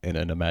myself in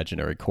an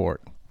imaginary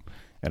court,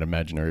 an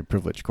imaginary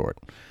privilege court.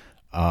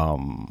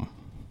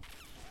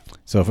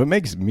 So if it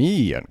makes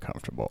me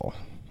uncomfortable,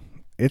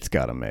 it's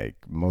got to make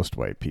most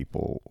white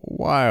people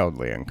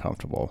wildly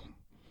uncomfortable.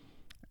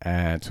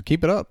 And so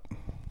keep it up.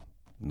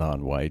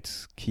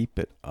 Non-whites, keep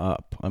it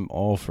up. I'm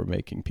all for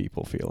making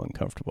people feel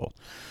uncomfortable.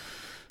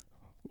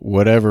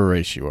 Whatever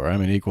race you are,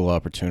 I'm an equal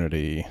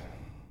opportunity,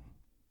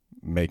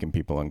 making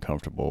people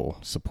uncomfortable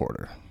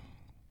supporter.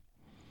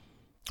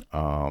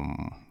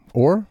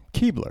 Or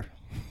Keebler.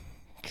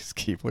 Because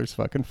Keebler's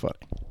fucking funny.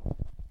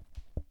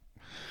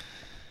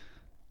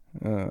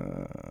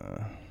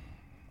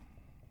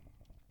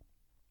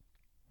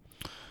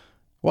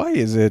 Why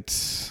is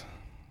it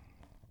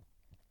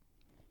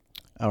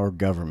our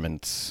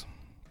government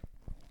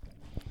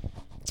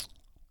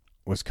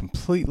was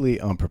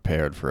completely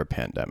unprepared for a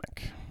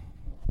pandemic?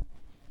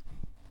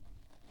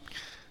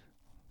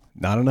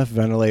 Not enough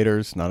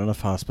ventilators, not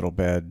enough hospital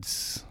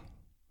beds,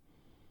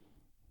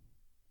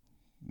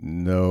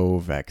 no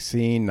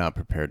vaccine, not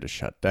prepared to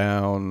shut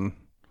down,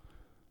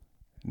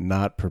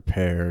 not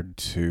prepared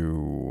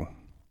to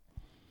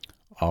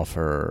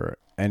offer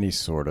any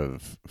sort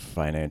of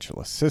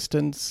financial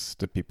assistance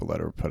to people that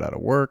are put out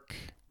of work.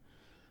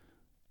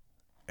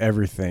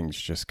 Everything's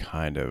just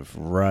kind of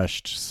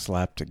rushed,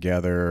 slapped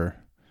together,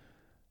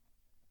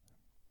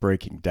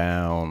 breaking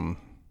down.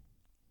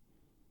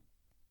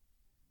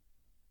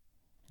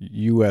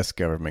 U.S.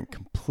 government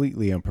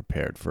completely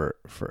unprepared for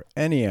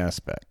any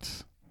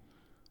aspect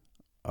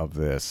of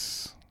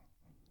this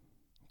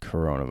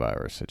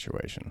coronavirus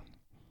situation.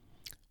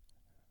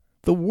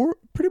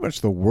 Pretty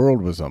much the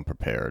world was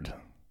unprepared.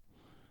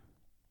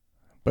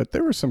 But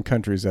there were some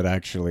countries that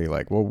actually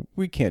like, well,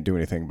 we can't do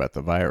anything about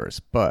the virus,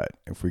 but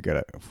if we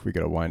gotta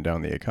wind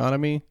down the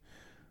economy,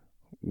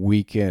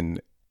 we can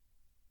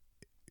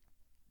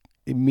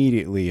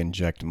immediately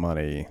inject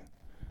money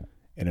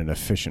in an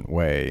efficient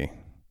way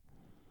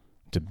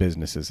to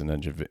businesses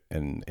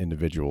and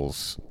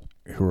individuals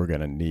who are going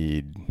to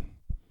need,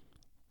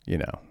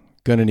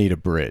 a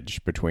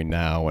bridge between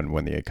now and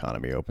when the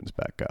economy opens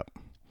back up.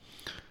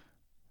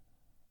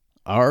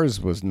 Ours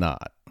was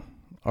not.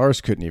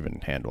 Ours couldn't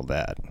even handle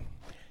that.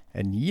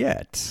 And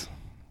yet,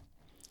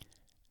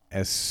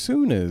 as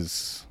soon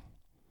as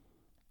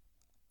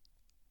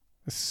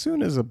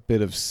a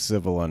bit of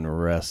civil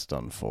unrest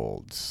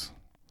unfolds,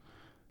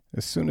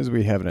 as soon as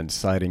we have an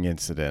inciting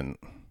incident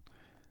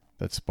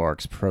that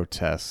sparks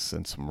protests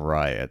and some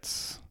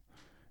riots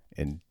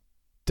in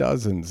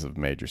dozens of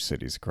major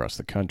cities across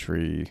the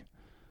country,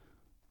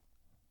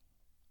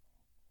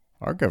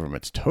 our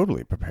government's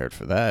totally prepared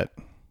for that.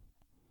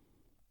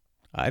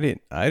 I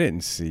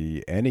didn't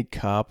see any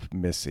cop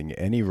missing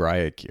any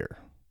riot gear.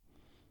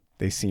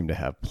 They seem to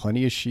have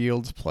plenty of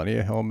shields, plenty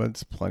of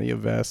helmets, plenty of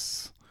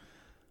vests,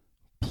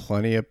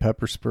 plenty of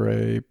pepper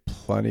spray,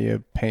 plenty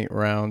of paint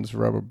rounds,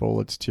 rubber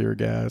bullets, tear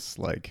gas.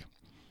 Like,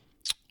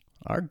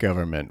 our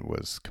government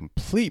was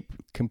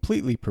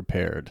completely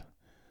prepared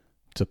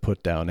to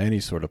put down any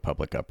sort of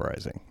public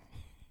uprising.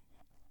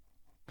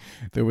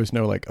 There was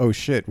no like, oh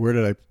shit, where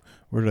did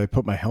I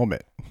put my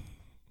helmet?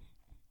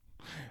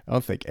 I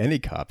don't think any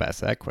cop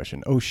asked that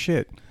question. Oh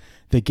shit,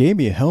 they gave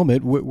me a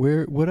helmet.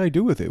 What'd I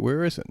do with it?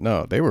 Where is it?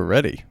 No, they were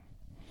ready.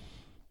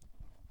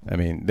 I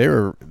mean, they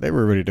were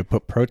ready to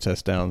put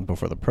protests down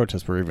before the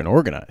protests were even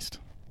organized.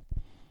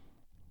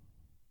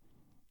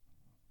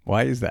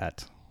 Why is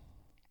that?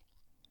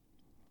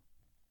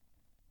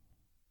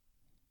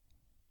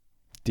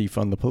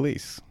 Defund the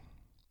police.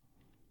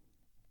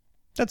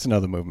 That's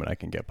another movement I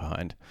can get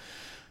behind.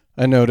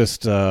 I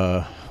noticed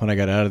when I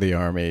got out of the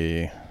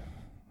Army,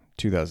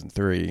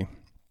 2003,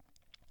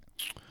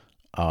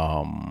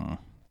 I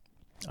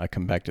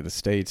come back to the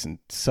States and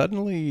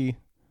suddenly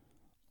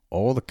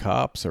all the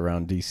cops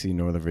around D.C.,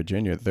 Northern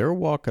Virginia, they're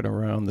walking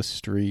around the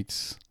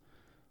streets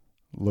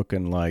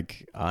looking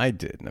like I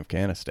did in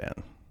Afghanistan.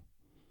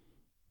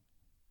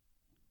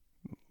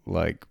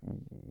 Like,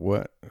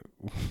 what?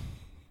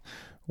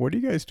 What are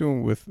you guys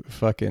doing with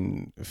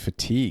fucking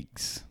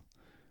fatigues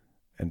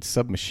and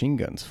submachine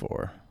guns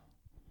for?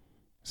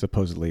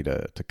 Supposedly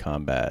to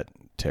combat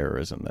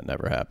terrorism that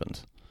never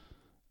happens.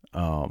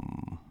 Why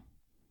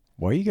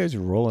are you guys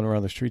rolling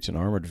around the streets in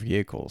armored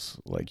vehicles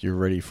like you're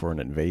ready for an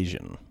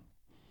invasion?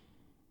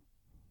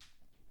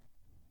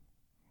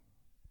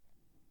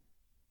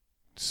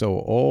 So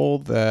all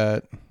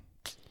that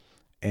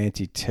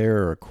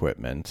anti-terror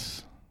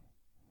equipment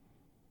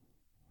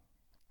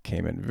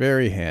came in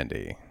very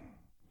handy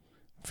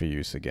for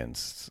use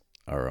against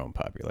our own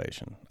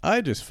population.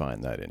 I just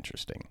find that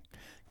interesting.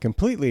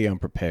 Completely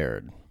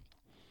unprepared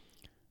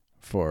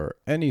for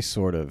any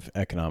sort of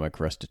economic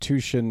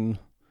restitution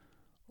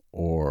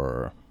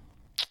or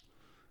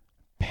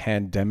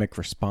pandemic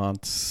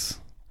response.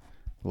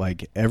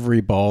 Like,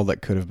 every ball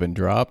that could have been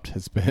dropped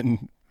has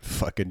been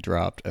fucking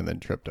dropped and then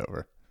tripped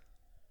over.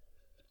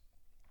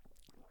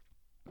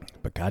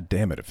 But god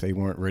damn it, if they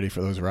weren't ready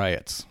for those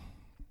riots.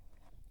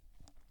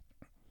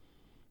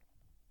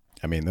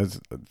 I mean,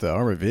 the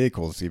armored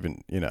vehicles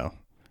even,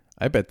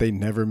 I bet they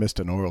never missed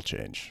an oil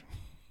change.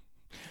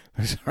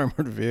 Those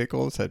armored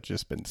vehicles had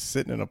just been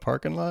sitting in a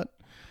parking lot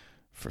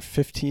for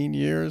 15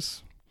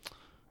 years.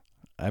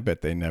 I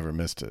bet they never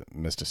missed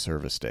a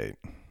service date.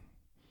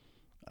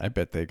 I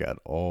bet they got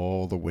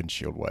all the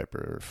windshield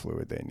wiper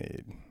fluid they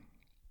need.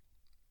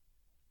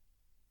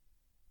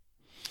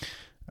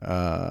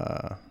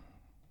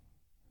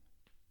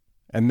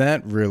 And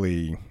that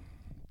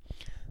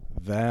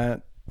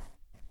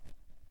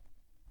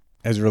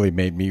has really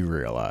made me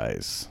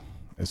realize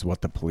is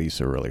what the police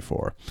are really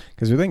for.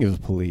 Because we think of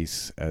the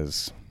police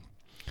as,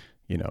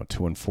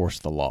 to enforce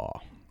the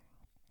law.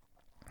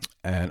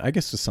 And I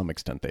guess to some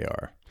extent they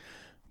are.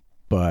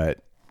 But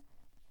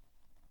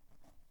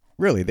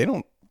really, they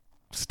don't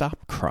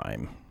stop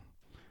crime.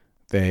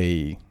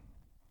 They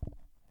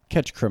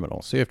catch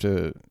criminals.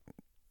 So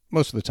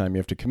most of the time, you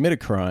have to commit a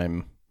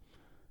crime,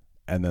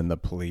 and then the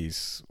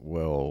police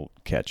will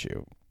catch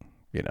you,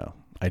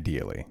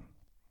 ideally.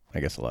 I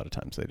guess a lot of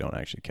times they don't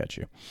actually catch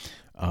you.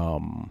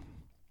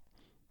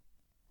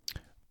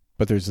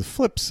 But there's the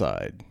flip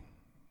side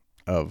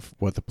of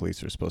what the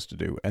police are supposed to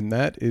do, and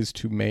that is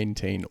to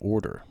maintain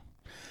order,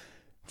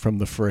 from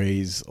the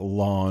phrase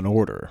law and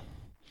order.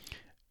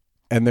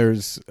 And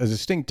there's a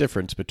distinct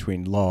difference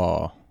between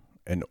law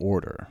and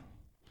order.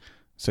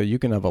 So you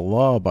can have a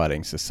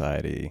law-abiding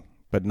society,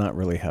 but not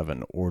really have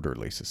an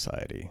orderly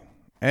society.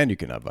 And you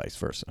can have vice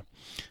versa.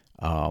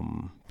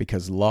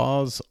 Because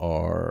laws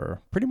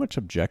are pretty much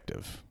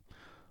objective.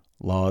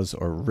 Laws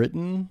are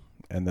written,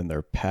 and then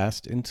they're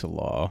passed into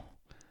law,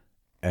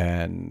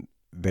 and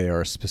they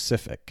are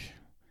specific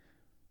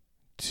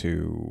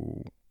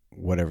to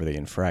whatever the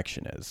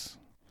infraction is.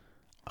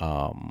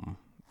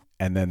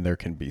 And then there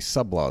can be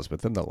sub-laws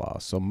within the law.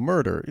 So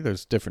murder,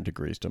 there's different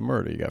degrees to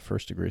murder. You got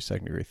first degree,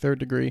 second degree, third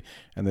degree,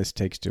 and this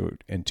takes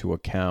into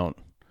account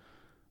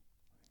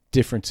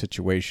different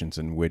situations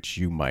in which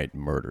you might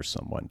murder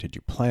someone. Did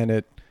you plan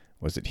it?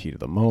 Was it heat of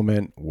the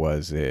moment?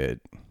 Was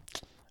it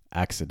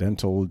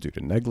accidental due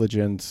to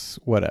negligence?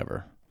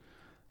 Whatever.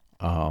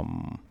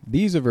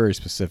 These are very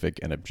specific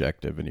and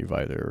objective, and you've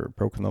either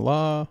broken the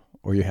law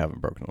or you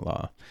haven't broken the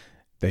law.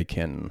 They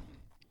can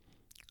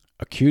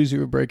accuse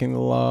you of breaking the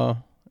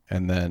law,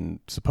 and then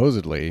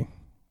supposedly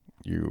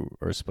you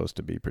are supposed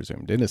to be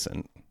presumed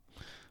innocent.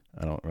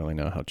 I don't really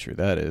know how true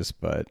that is,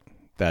 but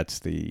that's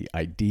the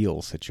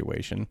ideal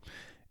situation,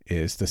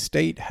 is the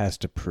state has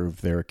to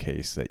prove their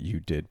case that you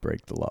did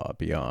break the law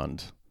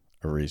beyond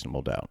a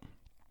reasonable doubt.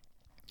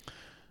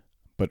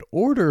 But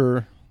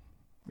order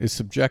is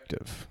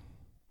subjective.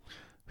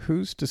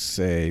 Who's to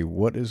say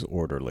what is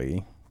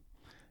orderly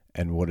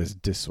and what is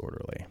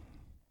disorderly?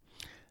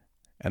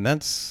 And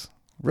that's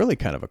really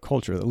kind of a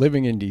culture.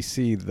 Living in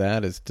DC,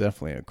 that is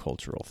definitely a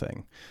cultural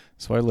thing.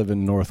 So I live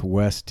in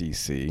Northwest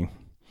DC,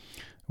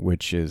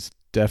 which is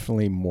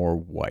definitely more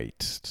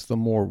white. It's the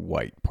more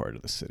white part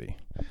of the city.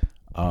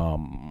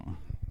 And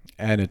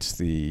it's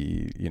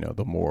the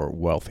more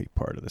wealthy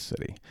part of the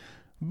city.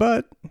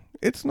 But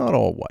it's not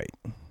all white.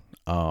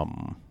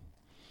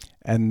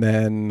 And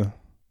then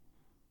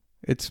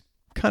it's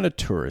kind of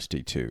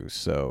touristy too.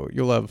 So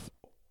you'll have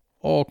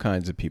all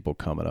kinds of people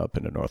coming up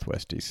into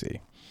Northwest DC.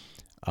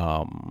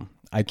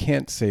 I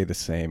can't say the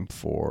same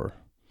for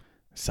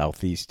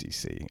Southeast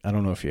DC. I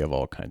don't know if you have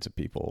all kinds of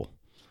people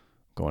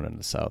going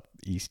into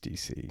Southeast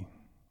DC.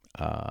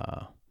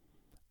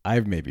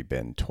 I've maybe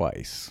been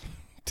twice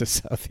to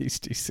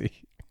Southeast DC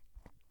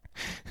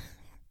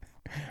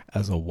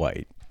as a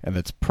white, and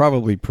that's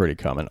probably pretty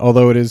common.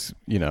 Although it is,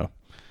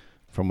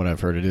 from what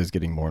I've heard, it is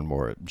getting more and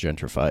more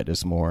gentrified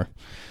as more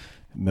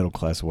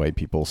middle-class white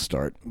people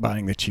start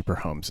buying the cheaper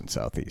homes in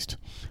Southeast.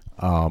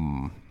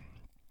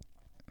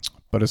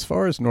 But as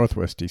far as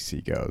Northwest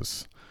DC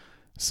goes,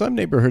 some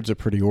neighborhoods are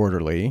pretty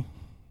orderly,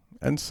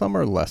 and some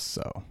are less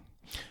so.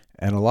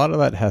 And a lot of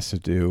that has to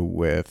do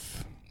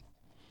with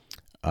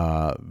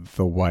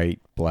the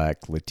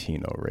white-black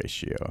Latino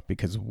ratio,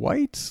 because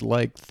whites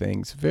like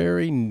things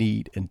very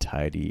neat and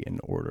tidy and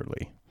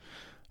orderly.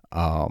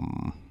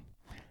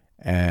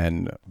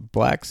 And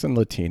blacks and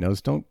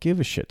Latinos don't give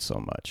a shit so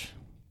much.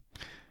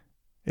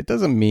 It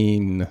doesn't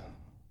mean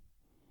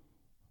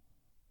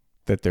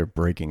that they're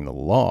breaking the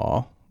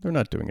law. They're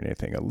not doing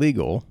anything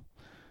illegal.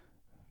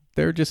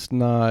 They're just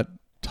not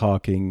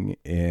talking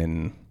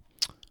in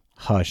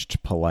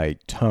hushed,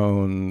 polite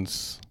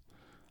tones.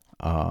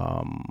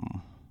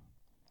 And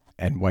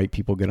white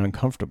people get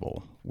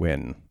uncomfortable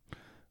when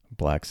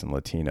blacks and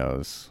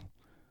Latinos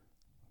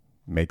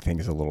make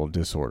things a little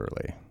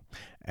disorderly.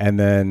 And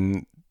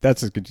then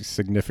that's a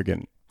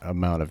significant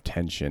amount of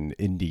tension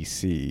in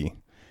DC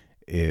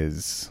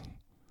is,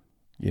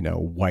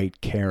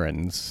 white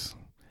Karens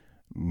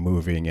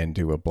moving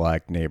into a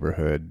black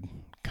neighborhood,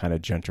 kind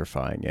of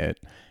gentrifying it,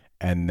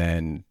 and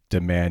then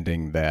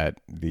demanding that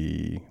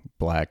the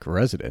black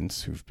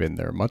residents who've been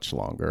there much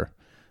longer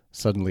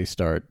suddenly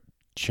start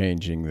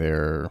changing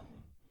their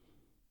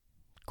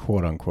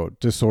quote unquote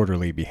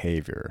disorderly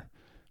behavior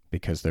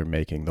because they're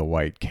making the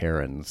white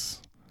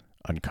Karens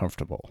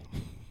uncomfortable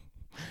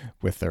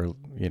with their,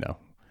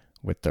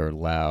 with their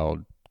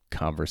loud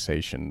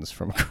conversations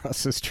from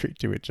across the street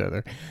to each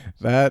other.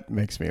 That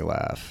makes me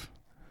laugh.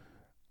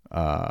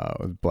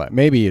 Black.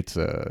 Maybe it's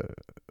a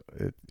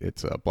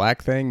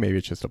black thing. Maybe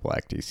it's just a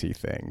black DC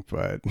thing.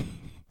 But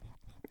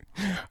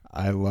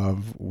I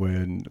love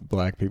when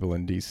black people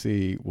in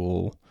DC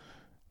will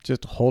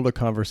just hold a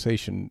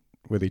conversation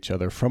with each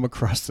other from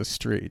across the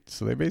street.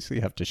 So they basically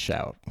have to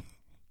shout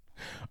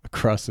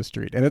across the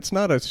street, and it's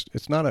not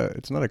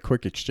a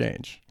quick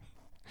exchange.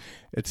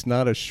 It's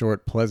not a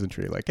short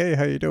pleasantry like, "Hey,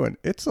 how you doing?"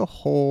 It's a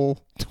whole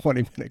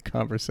 20-minute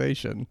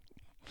conversation,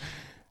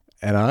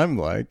 and I'm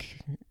like,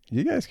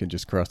 you guys can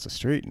just cross the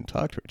street and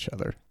talk to each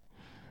other.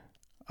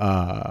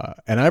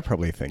 And I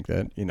probably think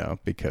that,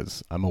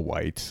 because I'm a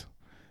white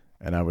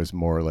and I was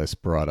more or less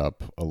brought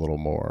up a little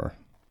more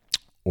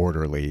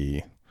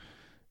orderly,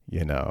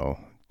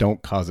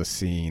 don't cause a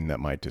scene that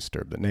might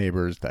disturb the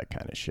neighbors, that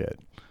kind of shit.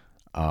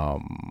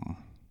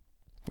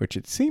 Which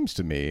it seems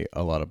to me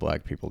a lot of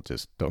black people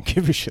just don't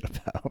give a shit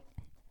about.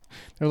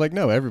 They're like,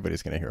 no,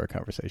 everybody's going to hear our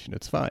conversation.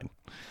 It's fine.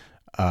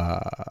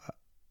 And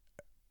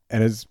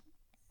as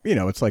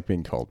it's like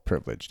being called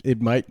privileged.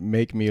 It might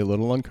make me a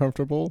little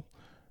uncomfortable,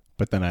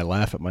 but then I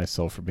laugh at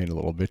myself for being a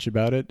little bitch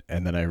about it.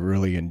 And then I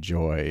really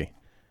enjoy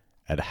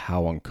at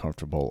how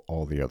uncomfortable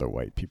all the other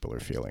white people are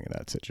feeling in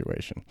that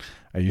situation.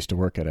 I used to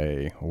work at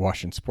a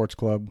Washington Sports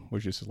Club,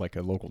 which is like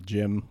a local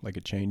gym, like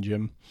a chain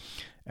gym.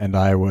 And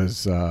I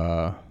was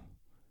the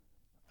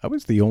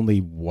only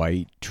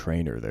white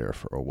trainer there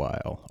for a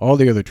while. All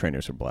the other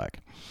trainers were black.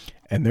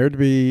 And there'd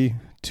be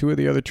two of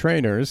the other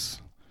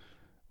trainers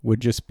would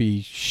just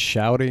be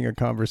shouting a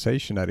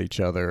conversation at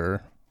each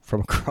other from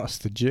across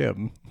the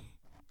gym.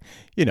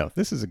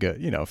 this is a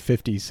good,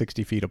 50,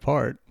 60 feet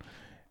apart.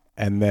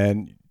 And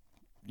then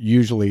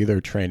usually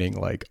they're training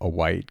like a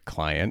white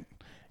client.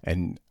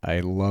 And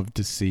I love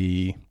to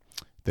see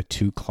the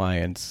two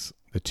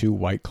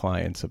white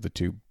clients of the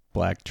two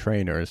black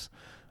trainers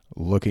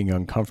looking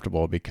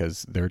uncomfortable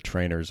because their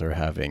trainers are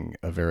having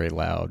a very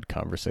loud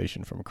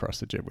conversation from across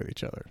the gym with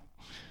each other.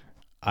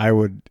 I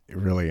would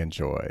really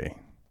enjoy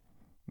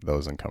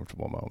those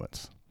uncomfortable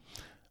moments.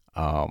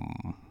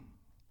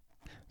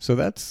 So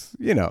that's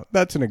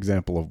an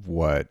example of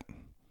what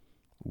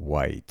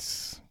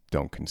whites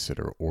don't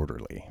consider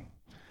orderly.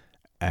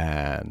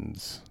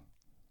 And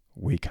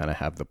we kind of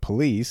have the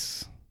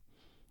police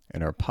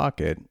in our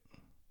pocket.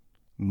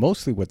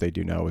 Mostly what they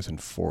do now is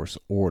enforce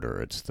order.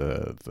 It's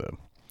the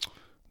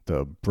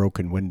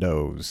broken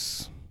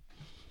windows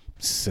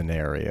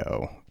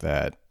scenario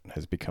that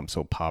has become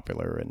so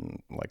popular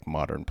in like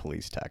modern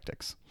police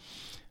tactics.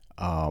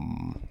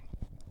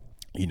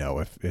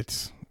 If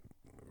it's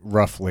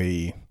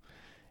roughly,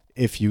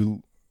 if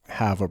you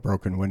have a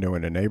broken window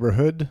in a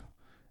neighborhood,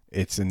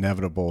 it's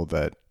inevitable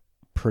that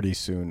pretty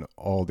soon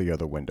all the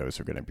other windows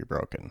are going to be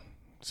broken.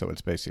 So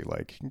it's basically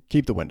like,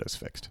 keep the windows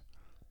fixed.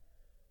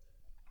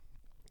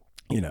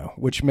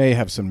 Which may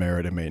have some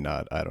merit, it may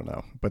not, I don't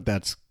know. But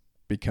that's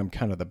become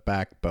kind of the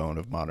backbone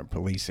of modern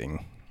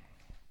policing.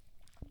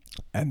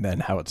 And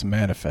then how it's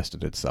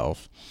manifested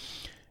itself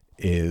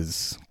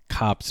is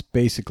cops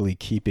basically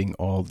keeping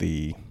all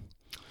the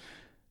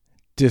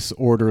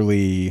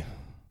disorderly,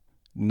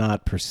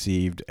 not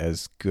perceived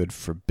as good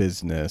for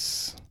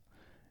business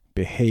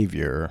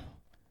behavior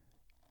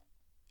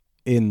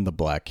in the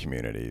black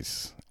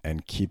communities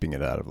and keeping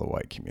it out of the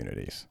white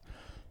communities.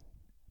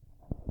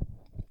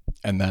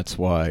 And that's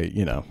why,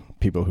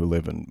 people who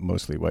live in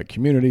mostly white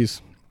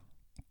communities,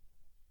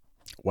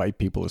 white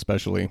people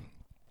especially,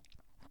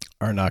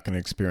 are not going to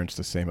experience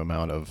the same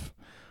amount of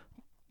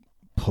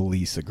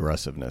police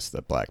aggressiveness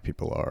that black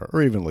people are,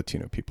 or even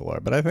Latino people are.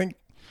 But I think,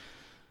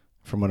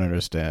 from what I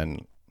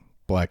understand,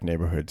 black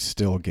neighborhoods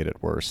still get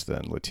it worse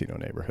than Latino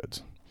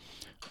neighborhoods.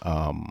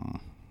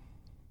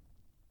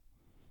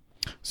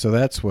 So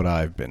that's what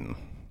I've been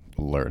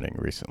learning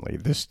recently.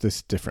 This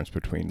difference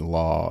between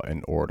law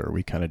and order.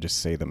 We kind of just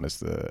say them as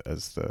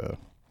the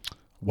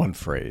one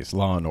phrase,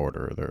 law and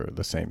order. They're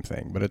the same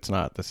thing, but it's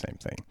not the same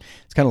thing.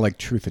 It's kind of like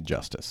truth and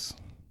justice.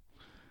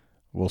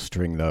 We'll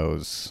string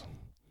those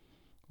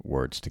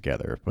words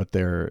together, but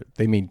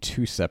they mean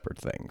two separate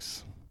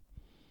things.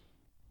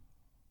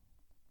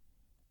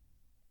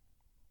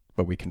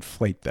 But we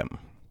conflate them.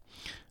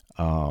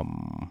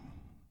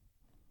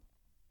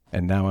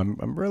 And now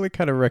I'm really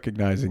kind of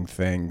recognizing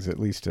things, at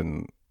least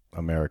in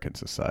American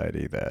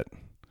society, that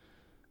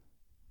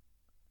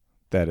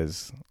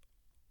is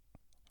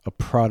a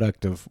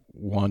product of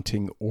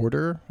wanting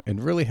order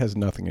and really has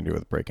nothing to do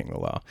with breaking the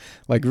law.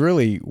 Like,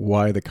 really,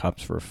 why the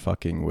cops were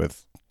fucking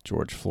with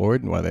George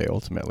Floyd and why they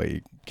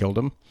ultimately killed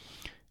him,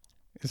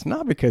 it's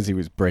not because he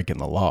was breaking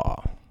the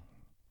law.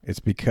 It's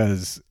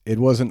because it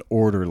wasn't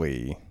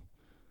orderly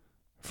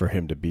for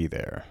him to be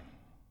there.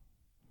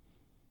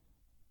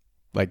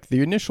 Like,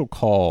 the initial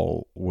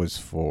call was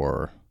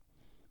for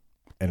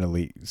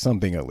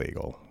something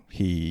illegal.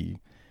 He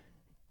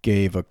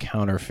gave a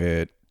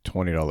counterfeit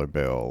 $20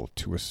 bill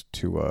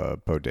to a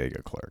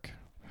bodega clerk.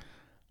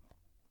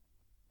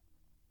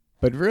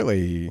 But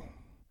really,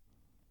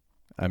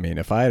 I mean,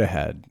 if I'd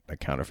had a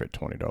counterfeit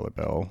 $20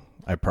 bill,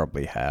 I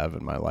probably have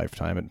in my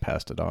lifetime and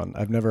passed it on.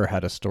 I've never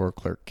had a store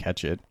clerk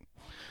catch it,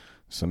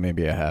 so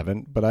maybe I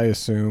haven't. But I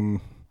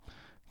assume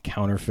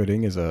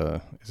counterfeiting is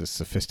a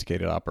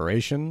sophisticated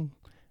operation,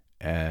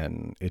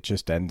 and it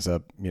just ends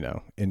up,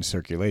 in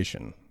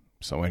circulation.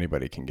 So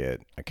anybody can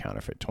get a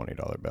counterfeit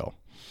 $20 bill.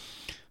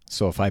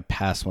 So if I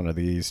pass one of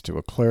these to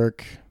a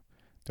clerk,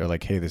 they're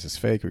like, hey, this is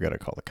fake. We got to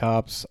call the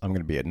cops. I'm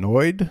going to be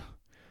annoyed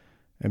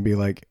and be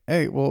like,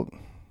 hey, well,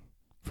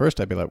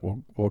 first I'd be like,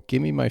 well,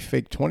 give me my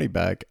fake 20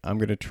 back. I'm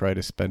going to try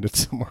to spend it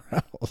somewhere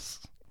else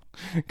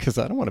because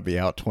I don't want to be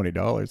out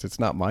 $20. It's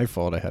not my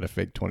fault I had a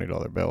fake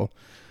 $20 bill.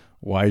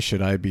 Why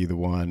should I be the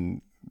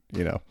one,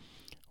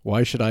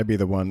 why should I be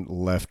the one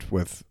left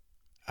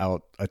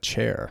without a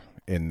chair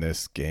in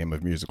this game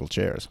of musical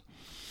chairs?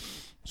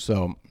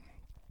 So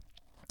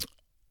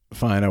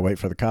fine, I wait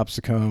for the cops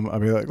to come. I'll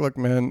be like, look,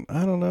 man,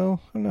 I don't know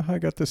how I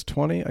got this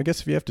 20. I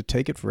guess if you have to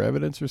take it for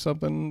evidence or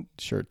something,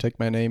 sure, take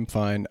my name,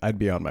 fine. I'd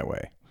be on my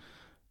way.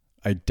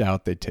 I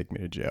doubt they'd take me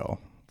to jail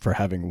for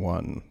having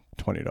one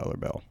 $20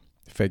 bill,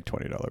 fake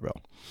 $20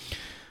 bill.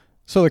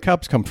 So the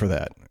cops come for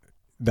that.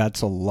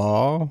 That's a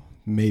law.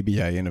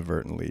 Maybe I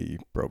inadvertently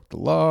broke the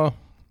law,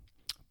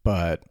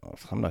 but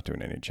I'm not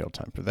doing any jail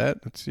time for that.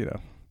 It's,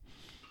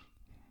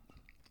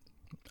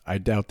 I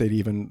doubt they'd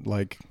even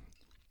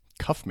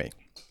cuff me.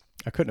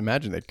 I couldn't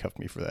imagine they'd cuff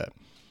me for that.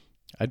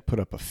 I'd put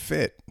up a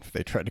fit if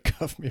they tried to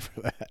cuff me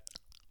for that.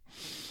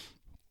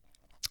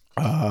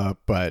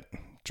 But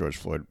George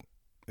Floyd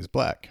is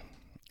black,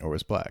 or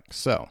was black.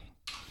 So,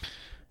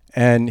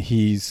 and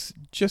he's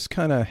just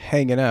kind of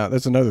hanging out.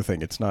 That's another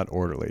thing. It's not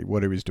orderly.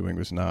 What he was doing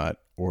was not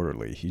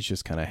orderly. He's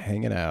just kind of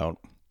hanging out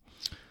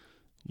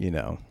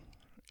in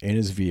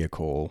his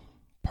vehicle,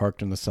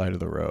 parked on the side of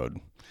the road.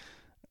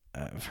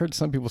 I've heard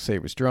some people say he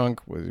was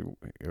drunk,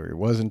 or he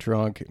wasn't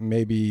drunk.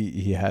 Maybe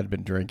he had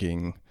been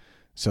drinking.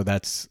 So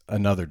that's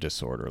another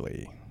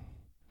disorderly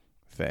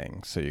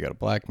thing. So you got a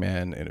black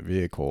man in a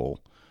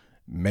vehicle,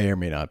 may or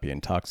may not be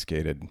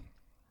intoxicated,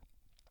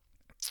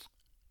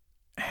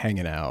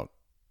 hanging out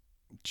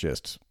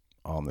just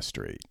on the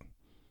street.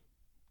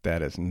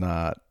 That is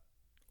not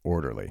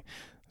orderly.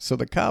 So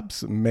the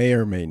cops may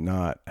or may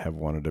not have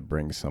wanted to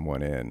bring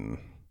someone in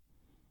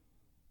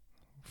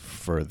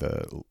for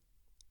the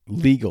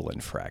legal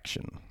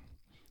infraction,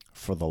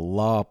 for the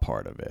law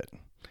part of it.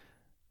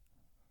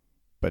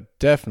 But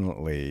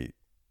definitely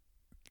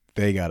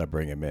they got to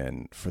bring him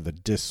in for the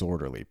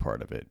disorderly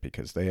part of it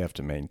because they have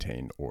to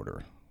maintain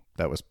order.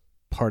 That was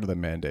part of the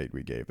mandate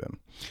we gave them.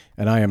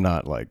 And I am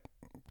not like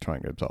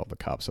trying to absolve the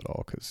cops at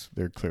all because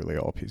they're clearly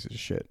all pieces of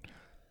shit.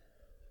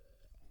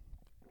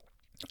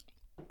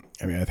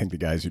 I mean, I think the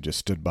guys who just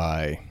stood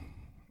by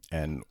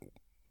and,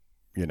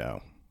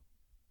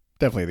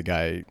 definitely the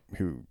guy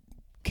who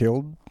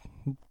killed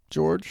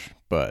George,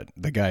 but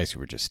the guys who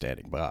were just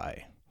standing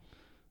by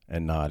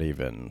and not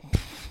even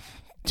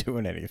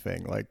doing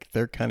anything, like,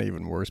 they're kind of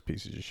even worse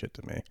pieces of shit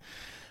to me.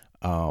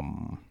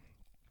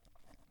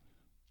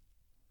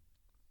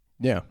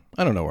 Yeah,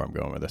 I don't know where I'm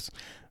going with this.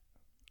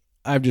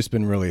 I've just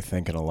been really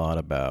thinking a lot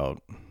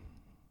about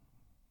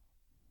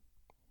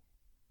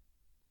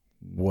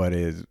what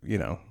is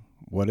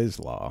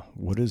law?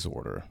 What is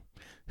order?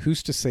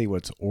 Who's to say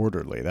what's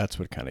orderly? That's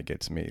what kind of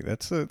gets me.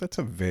 That's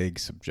a vague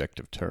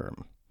subjective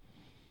term.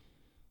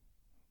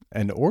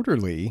 And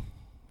orderly,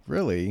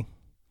 really,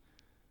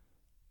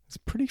 it's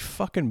pretty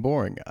fucking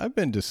boring. I've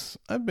been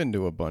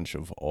to a bunch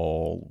of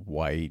all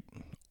white,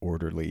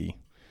 orderly,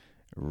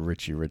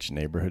 richy rich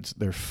neighborhoods.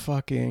 They're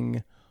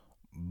fucking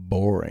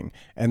boring.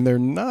 And they're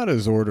not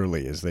as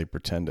orderly as they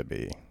pretend to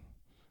be.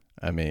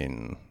 I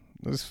mean,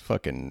 those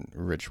fucking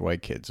rich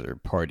white kids are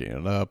partying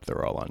it up.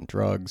 They're all on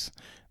drugs.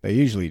 They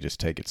usually just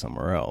take it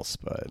somewhere else,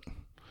 but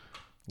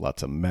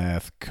lots of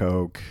meth,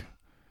 coke.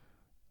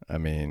 I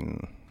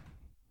mean,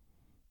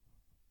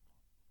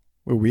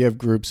 well, we have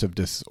groups of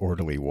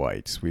disorderly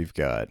whites. We've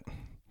got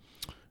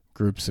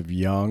groups of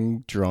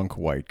young, drunk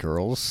white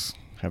girls,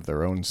 have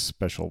their own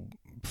special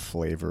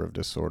flavor of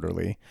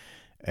disorderly,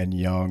 and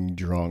young,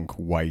 drunk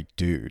white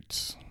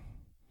dudes.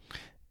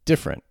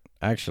 Different,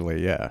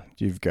 actually, yeah.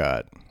 You've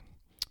got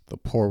the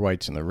poor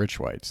whites and the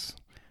rich whites.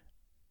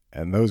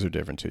 And those are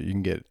different too. You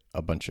can get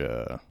a bunch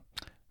of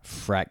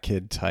frat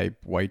kid type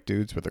white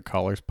dudes with their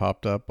collars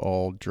popped up,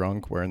 all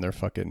drunk, wearing their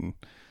fucking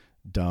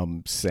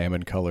dumb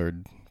salmon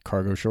colored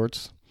cargo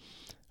shorts.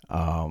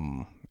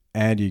 And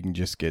you can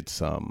just get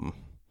some,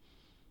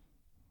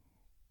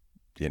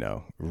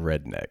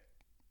 redneck,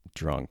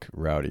 drunk,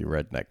 rowdy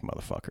redneck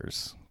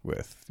motherfuckers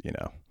with,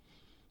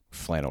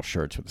 flannel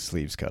shirts with the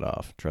sleeves cut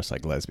off, dressed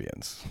like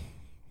lesbians.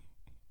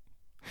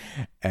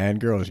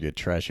 And girls, you get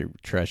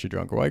trashy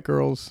drunk white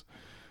girls,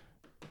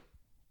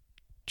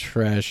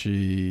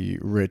 trashy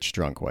rich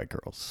drunk white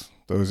girls.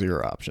 Those are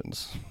your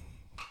options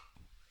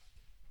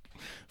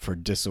for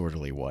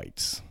disorderly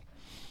whites.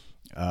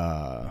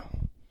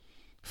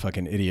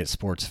 Fucking idiot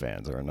sports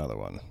fans are another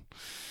one.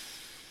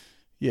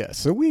 Yeah,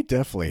 so we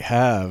definitely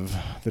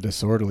have the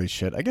disorderly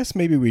shit. I guess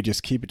maybe we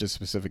just keep it to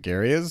specific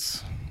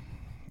areas,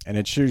 and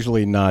it's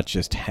usually not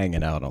just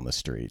hanging out on the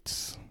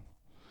streets.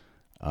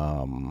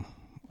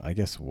 I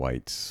guess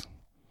whites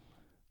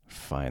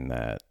find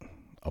that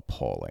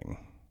appalling.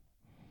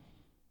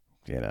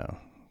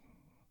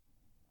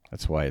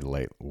 That's why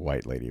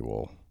white lady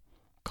will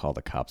call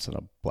the cops on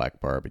a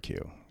black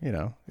barbecue.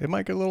 It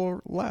might get a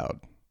little loud.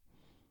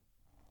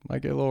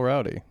 Might get a little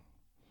rowdy.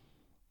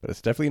 But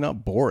it's definitely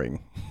not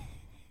boring.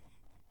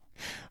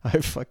 I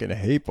fucking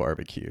hate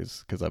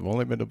barbecues because I've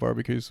only been to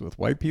barbecues with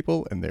white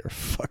people and they're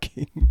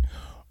fucking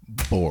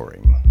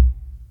boring.